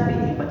are stabbing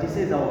him, but he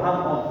says, I'll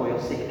hang on for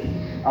your sake.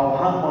 I'll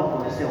hang on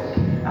for yourself.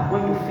 I'm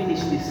going to finish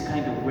this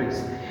kind of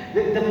race.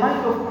 The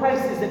mind of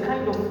Christ is the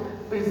kind of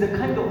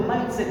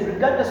mindset,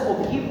 regardless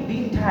of him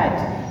being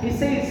tired. He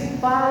says,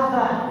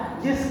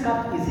 Father, this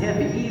cup is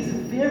heavy. He is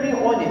very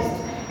honest.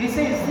 He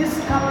says,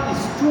 this cup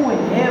is too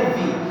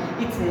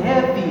heavy. It's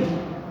heavy.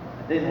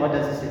 And then what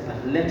does he say?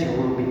 But let your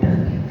will be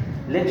done.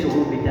 Let your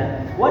will be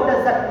done. What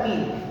does that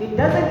mean? It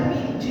doesn't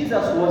mean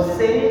Jesus was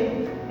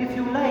saying, if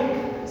you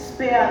like,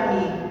 spare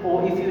me,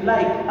 or if you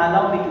like,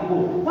 allow me to go.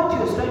 What he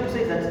was trying to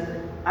say is that,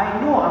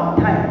 I know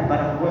I'm tired, but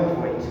I'm going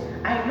for it.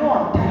 I know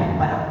I'm tired,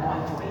 but I'm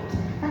going for it.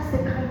 That's the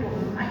kind of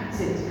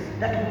mindset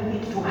that we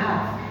need to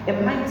have. A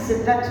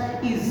mindset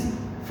that is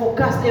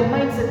focused, a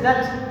mindset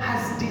that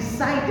has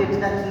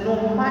decided that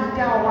no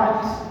matter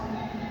what,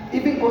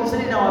 even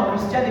concerning our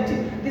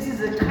Christianity, this is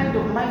the kind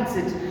of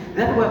mindset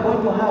that we're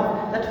going to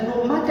have, that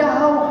no matter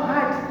how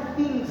hard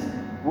things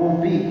will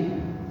be,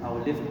 I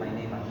will lift my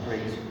name and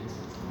praise you.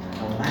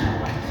 No matter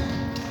what.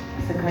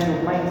 It's the kind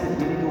of mindset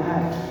we need to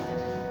have.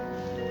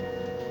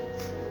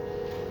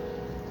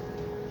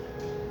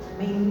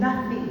 May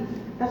nothing.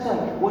 That's why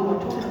when we're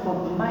talking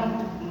about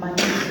mind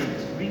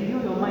management,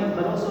 renew your mind,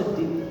 but also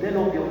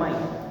develop your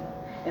mind.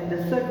 And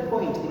the third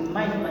point in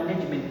mind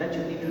management that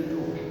you need to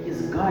do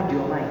is guard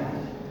your mind.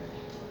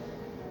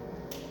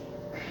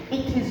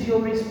 It is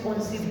your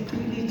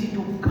responsibility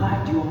to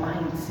guard your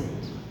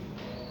mindset.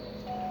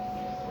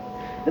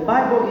 The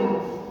Bible in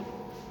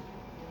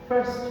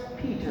 1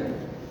 Peter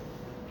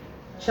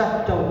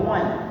chapter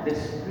 1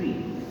 verse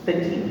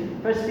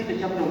 13. 1 Peter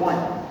chapter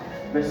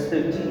 1 verse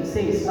 13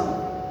 says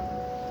something.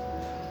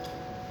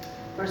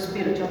 1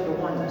 Peter chapter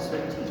 1 verse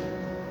 13.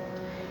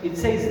 It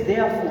says,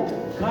 therefore,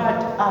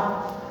 guard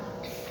up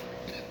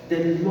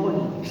the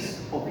loins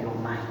of your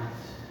mind.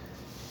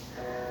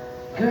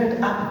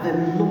 Gird up the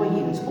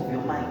loins of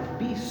your mind.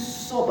 Be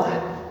sober.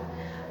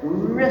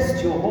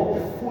 Rest your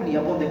hope fully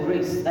upon the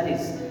grace that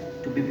is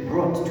to be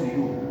brought to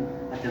you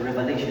at the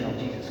revelation of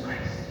Jesus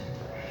Christ.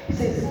 He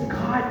says,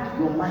 guard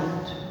your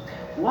mind.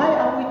 Why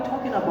are we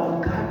talking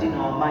about guarding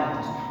our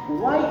mind?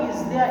 Why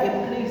is there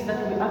a place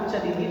that we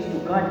actually need to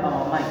guard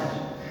our mind?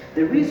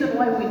 The reason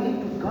why we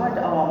need to guard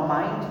our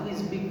mind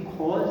is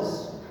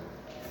because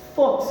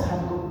thoughts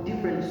have got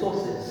different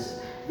sources.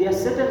 There are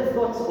certain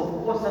thoughts, of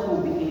course, that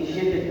will be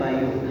initiated by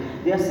you.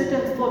 There are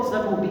certain thoughts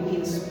that will be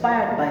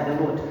inspired by the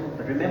Lord.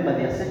 But remember,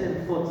 there are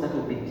certain thoughts that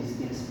will be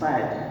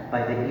inspired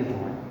by the evil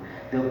one.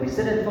 There will be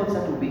certain thoughts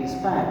that will be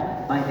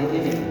inspired by the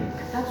enemy.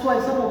 That's why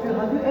some of you,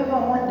 have you ever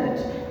wondered,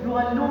 you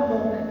are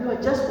normal, you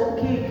are just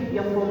okay,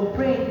 you're from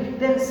praying,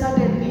 then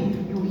suddenly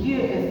you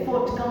hear a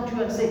thought come to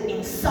you and say,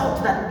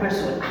 insult that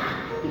person.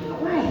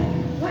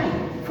 Why?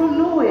 From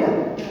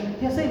nowhere.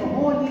 You're saying,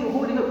 holy,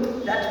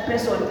 that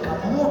person,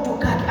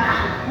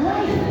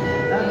 why?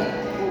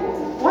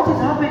 What is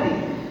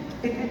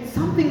happening?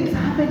 Something is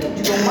happening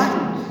to your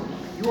mind.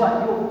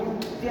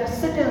 There are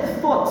certain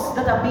thoughts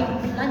that are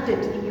being planted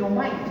in your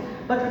mind.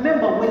 But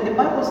remember, when the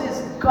Bible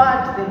says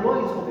guard the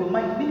loins of your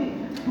mind,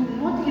 meaning do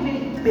not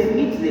even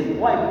permit them.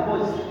 Why?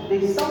 Because there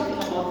is something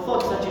about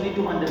thoughts that you need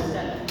to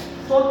understand.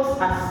 Thoughts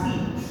are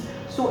seeds.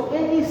 So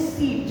any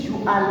seed you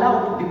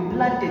allow to be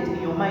planted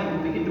in your mind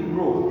will begin to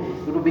grow.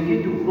 It will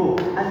begin to grow.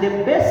 And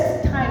the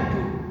best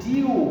time to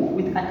deal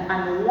with an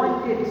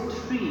unwanted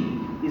tree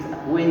is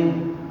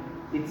when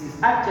it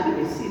is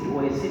actually a seed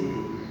or a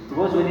seedling.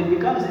 Because when it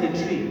becomes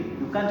a tree,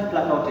 you can't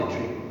pluck out a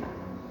tree.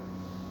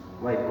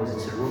 Why? Because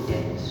it's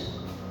rooted.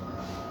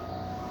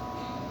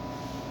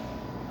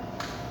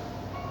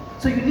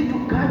 So you need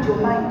to guard your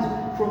mind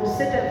from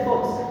certain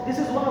thoughts. This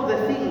is one of the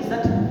things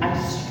that I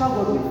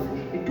struggled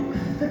with. It took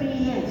 3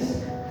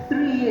 years.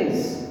 3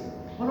 years.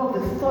 One of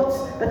the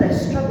thoughts that I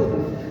struggled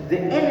with. The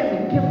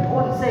enemy kept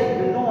on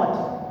saying, you know what?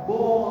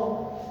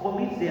 Go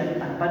commit the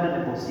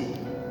unpardonable sin.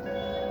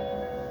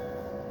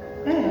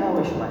 Hey, how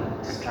much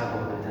I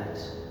struggled with that.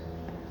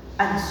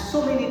 And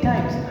so many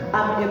times,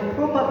 I'm a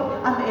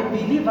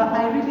believer,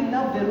 I really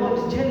love the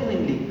Lord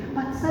genuinely.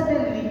 But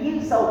suddenly,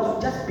 insults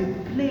would just be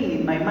playing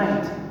in my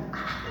mind.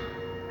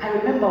 I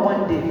remember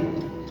one day,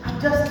 I'm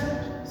just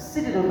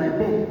sitting on my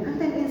bed, and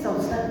then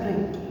insults start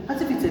playing,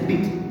 as if it's a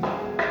beat.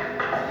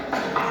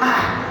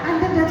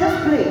 And then they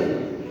just play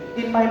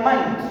in my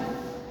mind.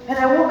 And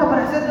I woke up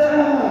and I said,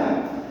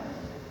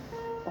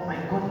 oh my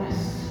goodness,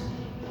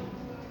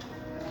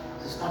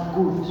 this is not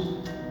good.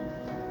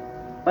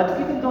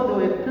 But even though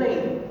they were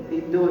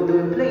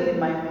playing in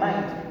my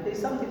mind, there's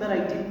something that I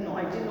didn't know.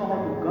 I didn't know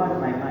how to guard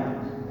my mind.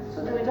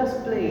 So they were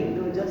just playing.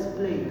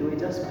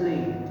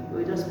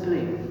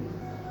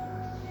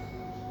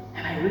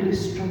 And I really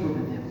struggled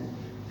with them.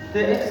 To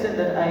the extent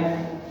that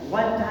I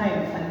one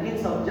time an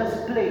insult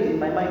just played in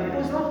my mind. It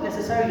was not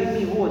necessarily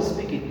me who was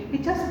speaking.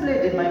 It just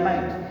played in my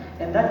mind.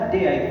 And that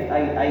day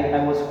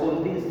I was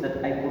convinced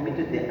that I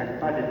committed the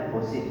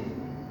unpardonable sin.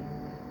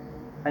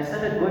 I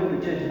started going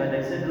to church, but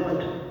I said,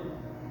 Lord,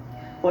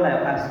 all I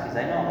ask is,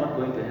 I know I'm not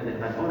going to heaven,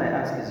 but all I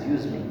ask is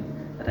use me,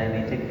 that I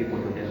may take people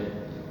to heaven.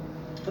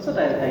 That's what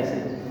I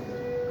said.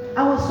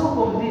 I was so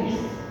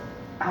convinced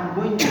I'm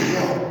going to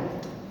hell.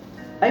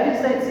 I even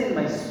started seeing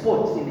my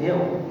spots in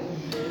hell.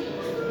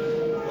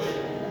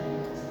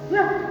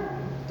 Yeah.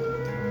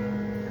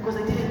 Because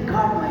I didn't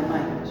guard my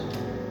mind.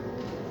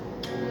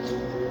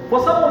 For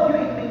some of you,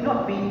 it may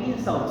not be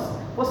insults.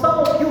 For some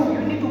of you,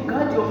 you need to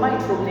guard your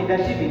mind from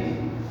negativity.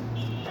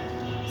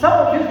 Some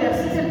of you, there are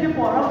certain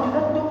people around you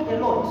that talk a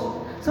lot.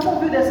 Some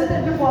of you, there are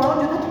certain people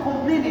around you that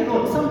complain a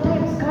lot.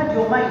 Sometimes guard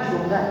your mind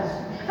from that.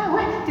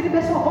 Where did the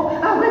best go?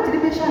 Where did the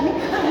best shine?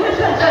 Where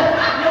should I shine?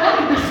 You're going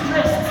to be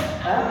stressed.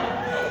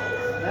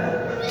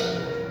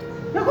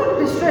 You're going to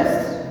be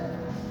stressed.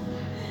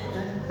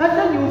 And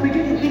then you will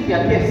begin to think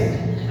your guest.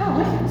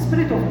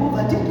 Spirit of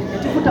poverty,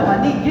 and you put a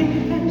maningi,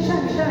 and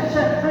shine,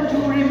 and you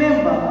will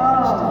remember,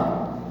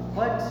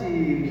 what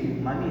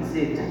Mommy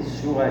said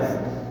is sure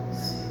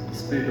the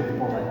spirit of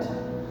poverty.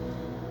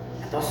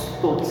 And those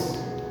thoughts,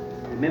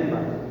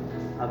 remember,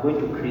 are going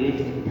to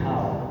create a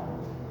tower.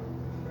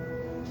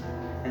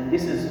 And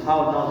this is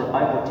how now the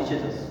Bible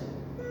teaches us.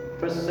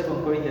 1 and 2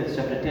 Corinthians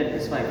chapter 10,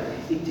 verse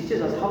 5. It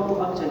teaches us how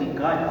to actually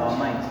guard our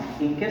minds.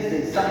 In case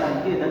there is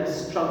someone here that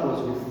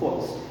struggles with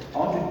thoughts, I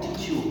want to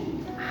teach you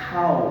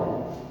how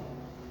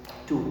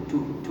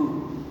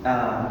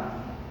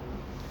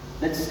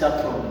let's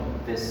start from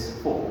verse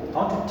 4. I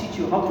want to teach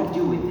you how to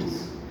deal with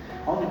this.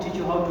 I want to teach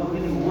you how to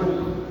really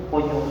work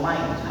on your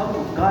mind, how to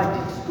guard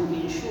it, to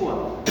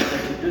ensure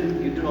that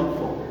you do not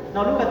fall.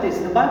 Now look at this.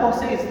 The Bible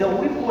says the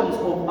weapons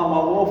of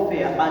our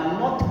warfare are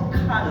not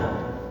carnal.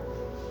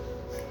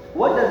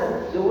 What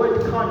does the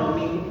word carnal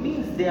mean? It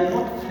means they are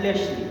not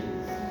fleshly.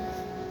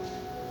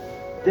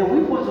 The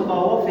weapons of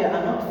our warfare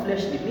are not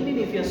fleshly, meaning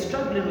if you're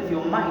struggling with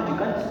your mind, you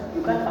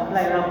can't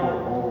apply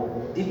rubber or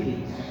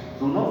deeply.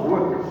 It will not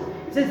work.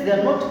 It says they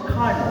are not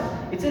carnal.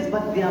 It says,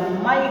 but they are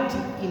mighty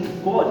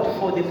in God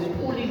for the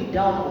pulling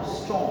down of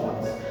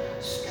strongholds.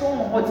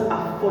 Strongholds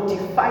are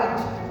fortified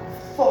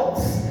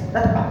thoughts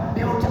that are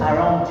built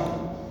around you.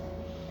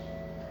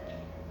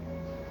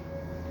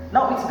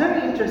 Now it's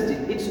very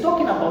interesting. It's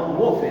talking about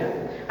warfare,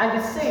 and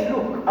it's saying,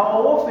 look,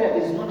 our warfare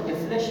is not a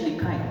fleshly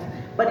kind.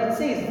 But it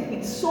says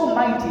it's so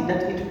mighty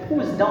that it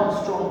pulls down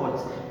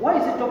strongholds. Why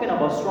is it talking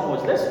about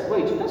strongholds? Let's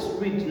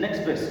read next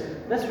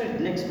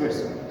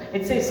verse.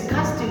 It says,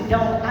 casting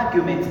down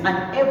arguments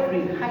and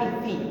every high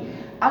thing.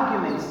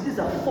 Arguments, these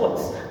are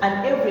thoughts,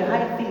 and every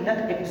high thing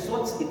that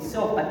exalts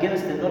itself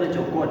against the knowledge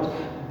of God,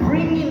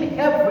 bringing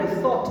every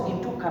thought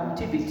into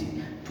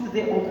captivity to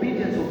the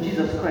obedience of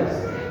Jesus Christ.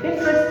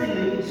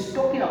 Interestingly, it's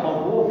talking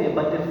about warfare,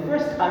 but the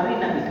first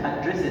arena it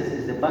addresses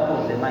is the battle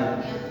of the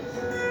mind.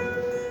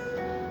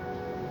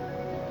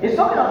 It's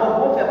talking about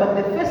warfare, but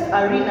the first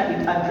arena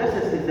it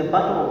addresses is the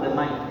battle of the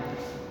mind,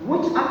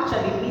 which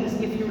actually means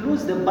if you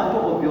lose the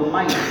battle of your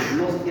mind,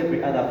 you've lost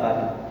every other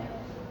battle.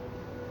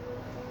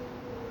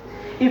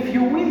 If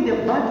you win the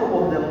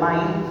battle of the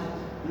mind,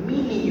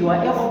 meaning you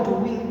are able to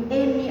win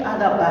any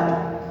other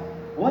battle,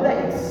 whether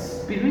it's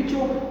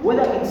spiritual,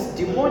 whether it's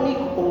demonic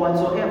or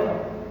whatsoever.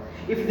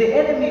 If the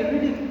enemy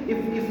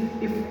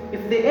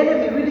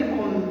really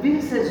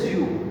convinces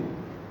you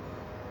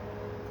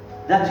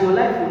that your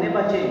life will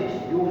never change,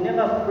 you will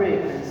never pray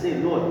and say,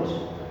 Lord,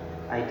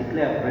 I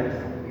declare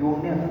breakthrough. You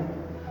will never.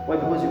 Why?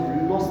 Because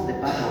you've lost the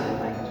battle of the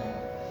mind.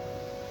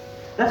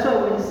 That's why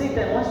when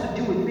Satan wants to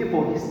deal with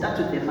people, he starts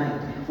with the mind.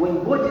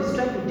 When God is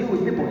trying to deal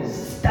with people, he's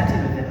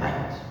starting with the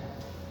mind.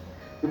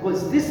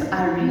 Because this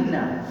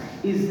arena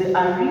is the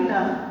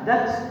arena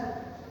that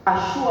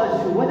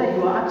assures you whether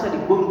you are actually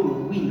going to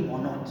win or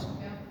not.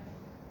 Yeah.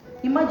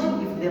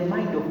 Imagine if the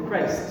mind of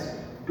Christ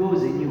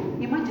dwells in you.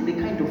 Imagine the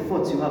kind of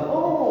thoughts you have.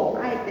 Oh,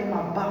 I am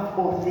above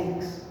all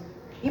things.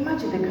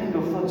 Imagine the kind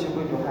of thoughts you're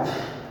going to have.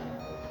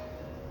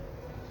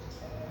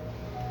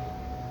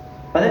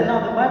 But then now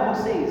the Bible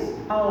says,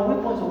 our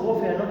weapons of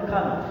warfare are not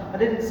carnal. But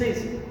then it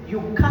says,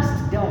 you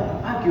cast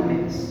down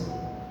arguments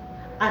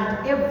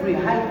and every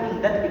high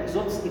thing that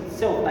exalts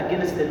itself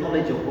against the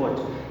knowledge of God.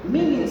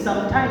 Meaning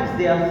sometimes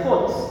there are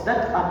thoughts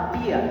that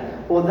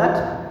appear or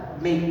that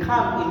may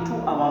come into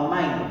our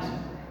mind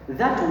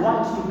that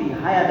wants to be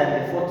higher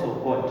than the thoughts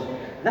of God.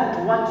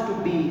 That wants to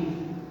be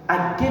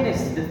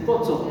against the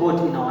thoughts of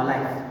God in our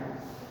life.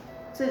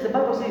 It says, the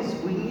Bible says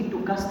we need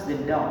to cast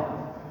them down.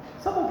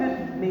 Some of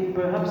you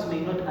perhaps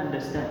may not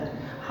understand.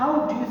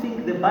 How do you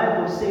think the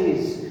Bible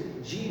says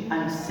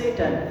and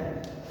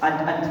Satan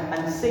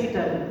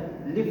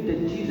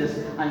lifted Jesus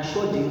and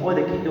showed him all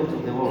the kingdoms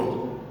of the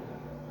world?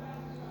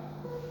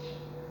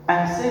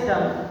 And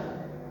Satan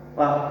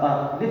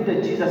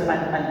lifted Jesus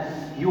and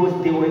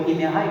they were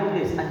in a high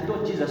place and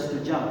taught Jesus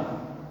to jump.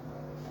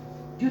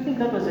 Do you think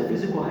that was a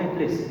physical high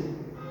place?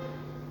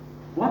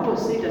 What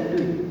was Satan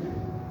doing?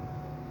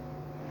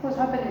 What was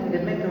happening in the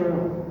mental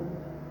realm?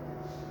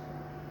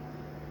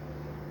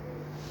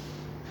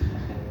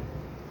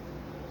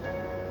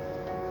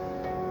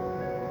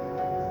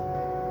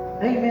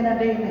 Amen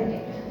and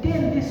amen.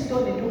 Turn this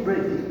stone into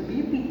bread.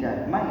 Be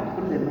bitter, mind,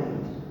 through the mind.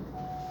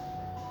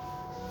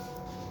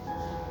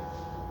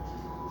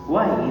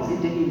 Why is he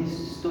taking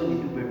stone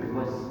into bread?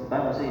 Because the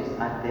Bible says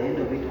at the end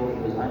of it all he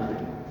was hungry.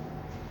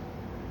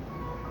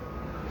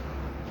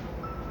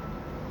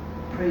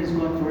 Praise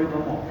God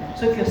forevermore.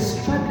 So if you're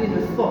struggling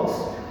with thoughts,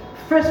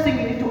 first thing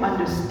you need to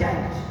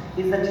understand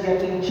is that you are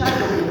in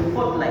charge of your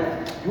thought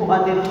life. You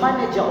are the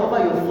manager over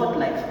your thought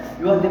life.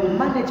 You are the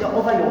manager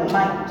over your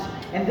mind.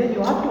 And then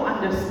you have to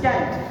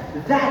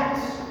understand that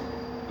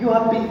you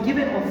have been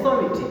given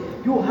authority.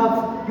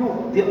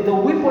 The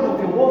weapon of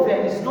your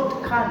warfare is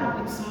not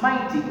carnal, it's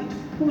mighty. It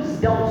pulls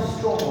down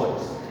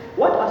strongholds.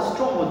 What are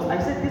strongholds? I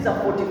said these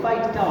are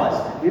fortified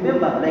towers.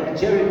 Remember, like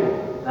Jericho,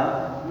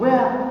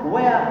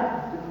 where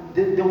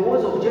the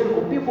walls of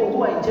Jericho, people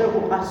who are in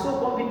Jericho are so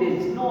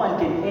confident no one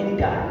can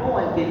enter. No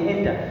one can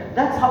enter.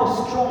 That's how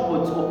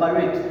strongholds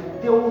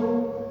operate. They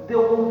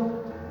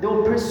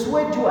will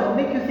persuade you and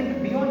make you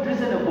think beyond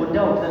reasonable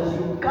doubt that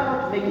you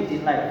cannot make it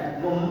in life,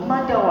 no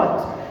matter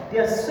what.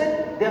 There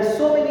are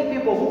so many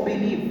people who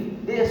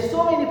believe. There are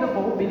so many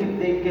people who believe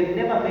they can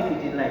never make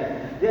it in life.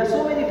 There are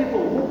so many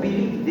people who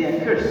believe they are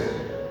cursed.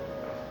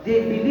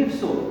 They believe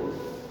so.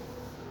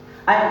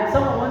 And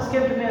someone once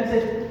came to me and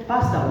said,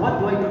 Pastor, what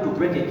do I do to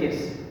break a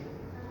case?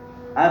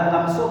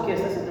 I'm so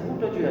cursed. I said, who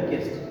told you you're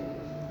cursed?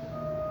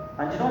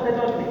 And you know what they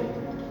told me?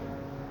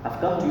 I've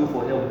come to you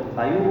for help.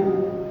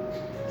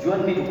 Do you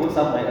want me to go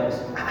somewhere else?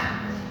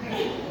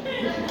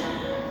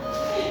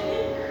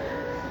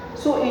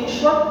 So in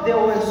short, they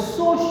were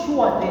so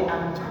sure they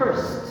are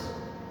cursed.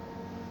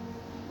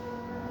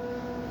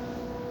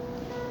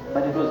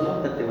 But it was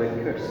not that they were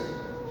cursed.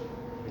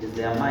 It is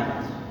their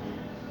mind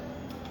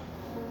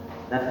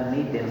that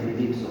made them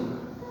believe so.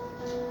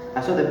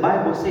 And so the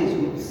Bible says,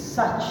 with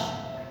such,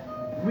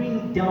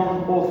 bring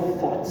down all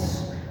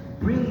thoughts,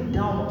 bring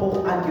down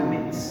all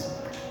arguments,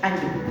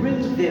 and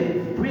bring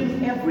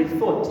every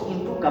thought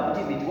into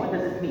captivity. What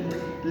does it mean?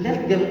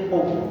 Let them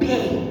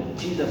obey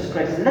Jesus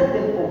Christ. Let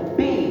them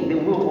obey the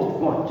will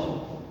of God.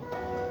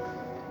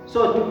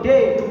 So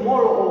today,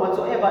 tomorrow, or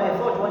whatsoever, a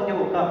thought one day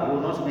will come, you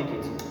will not make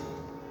it.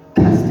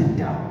 Cast it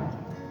down.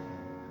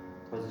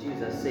 Because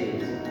Jesus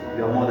says,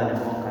 you are more than a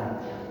conqueror.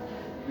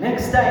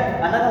 Next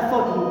time, another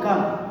thought will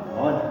come.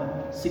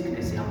 Oh,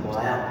 sickness in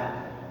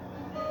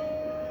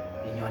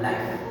your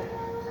life.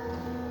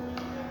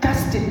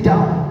 Cast it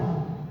down.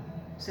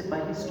 Said,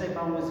 by this stripe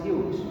I was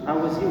healed. I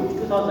was healed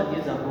 2,000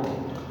 years ago.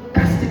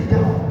 Cast it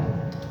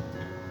down.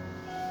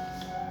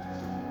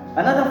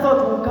 Another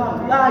thought will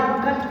come. You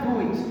can't do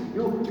it.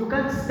 You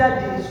can't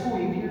study in school.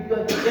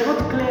 You're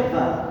not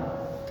clever.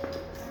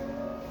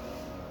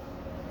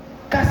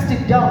 Cast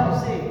it down. You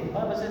say, the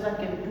Bible says I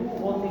can do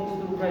all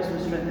things through Christ who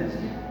strengthens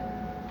me.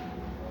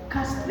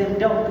 Cast them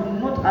down. Do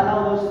not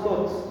allow those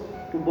thoughts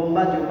to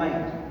bombard your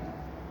mind.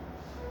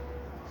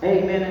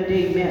 Amen and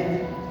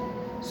amen.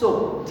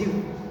 So,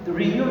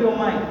 renew your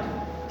mind,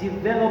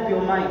 develop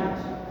your mind,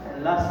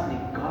 and lastly,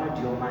 guard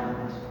your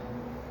mind.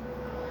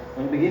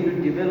 When you begin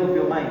to develop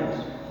your mind,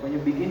 when you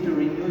begin to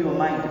renew your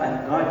mind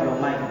and guard your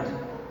mind,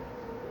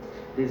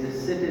 there's a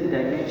certain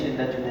dimension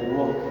that you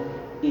will walk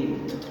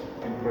in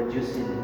and produce in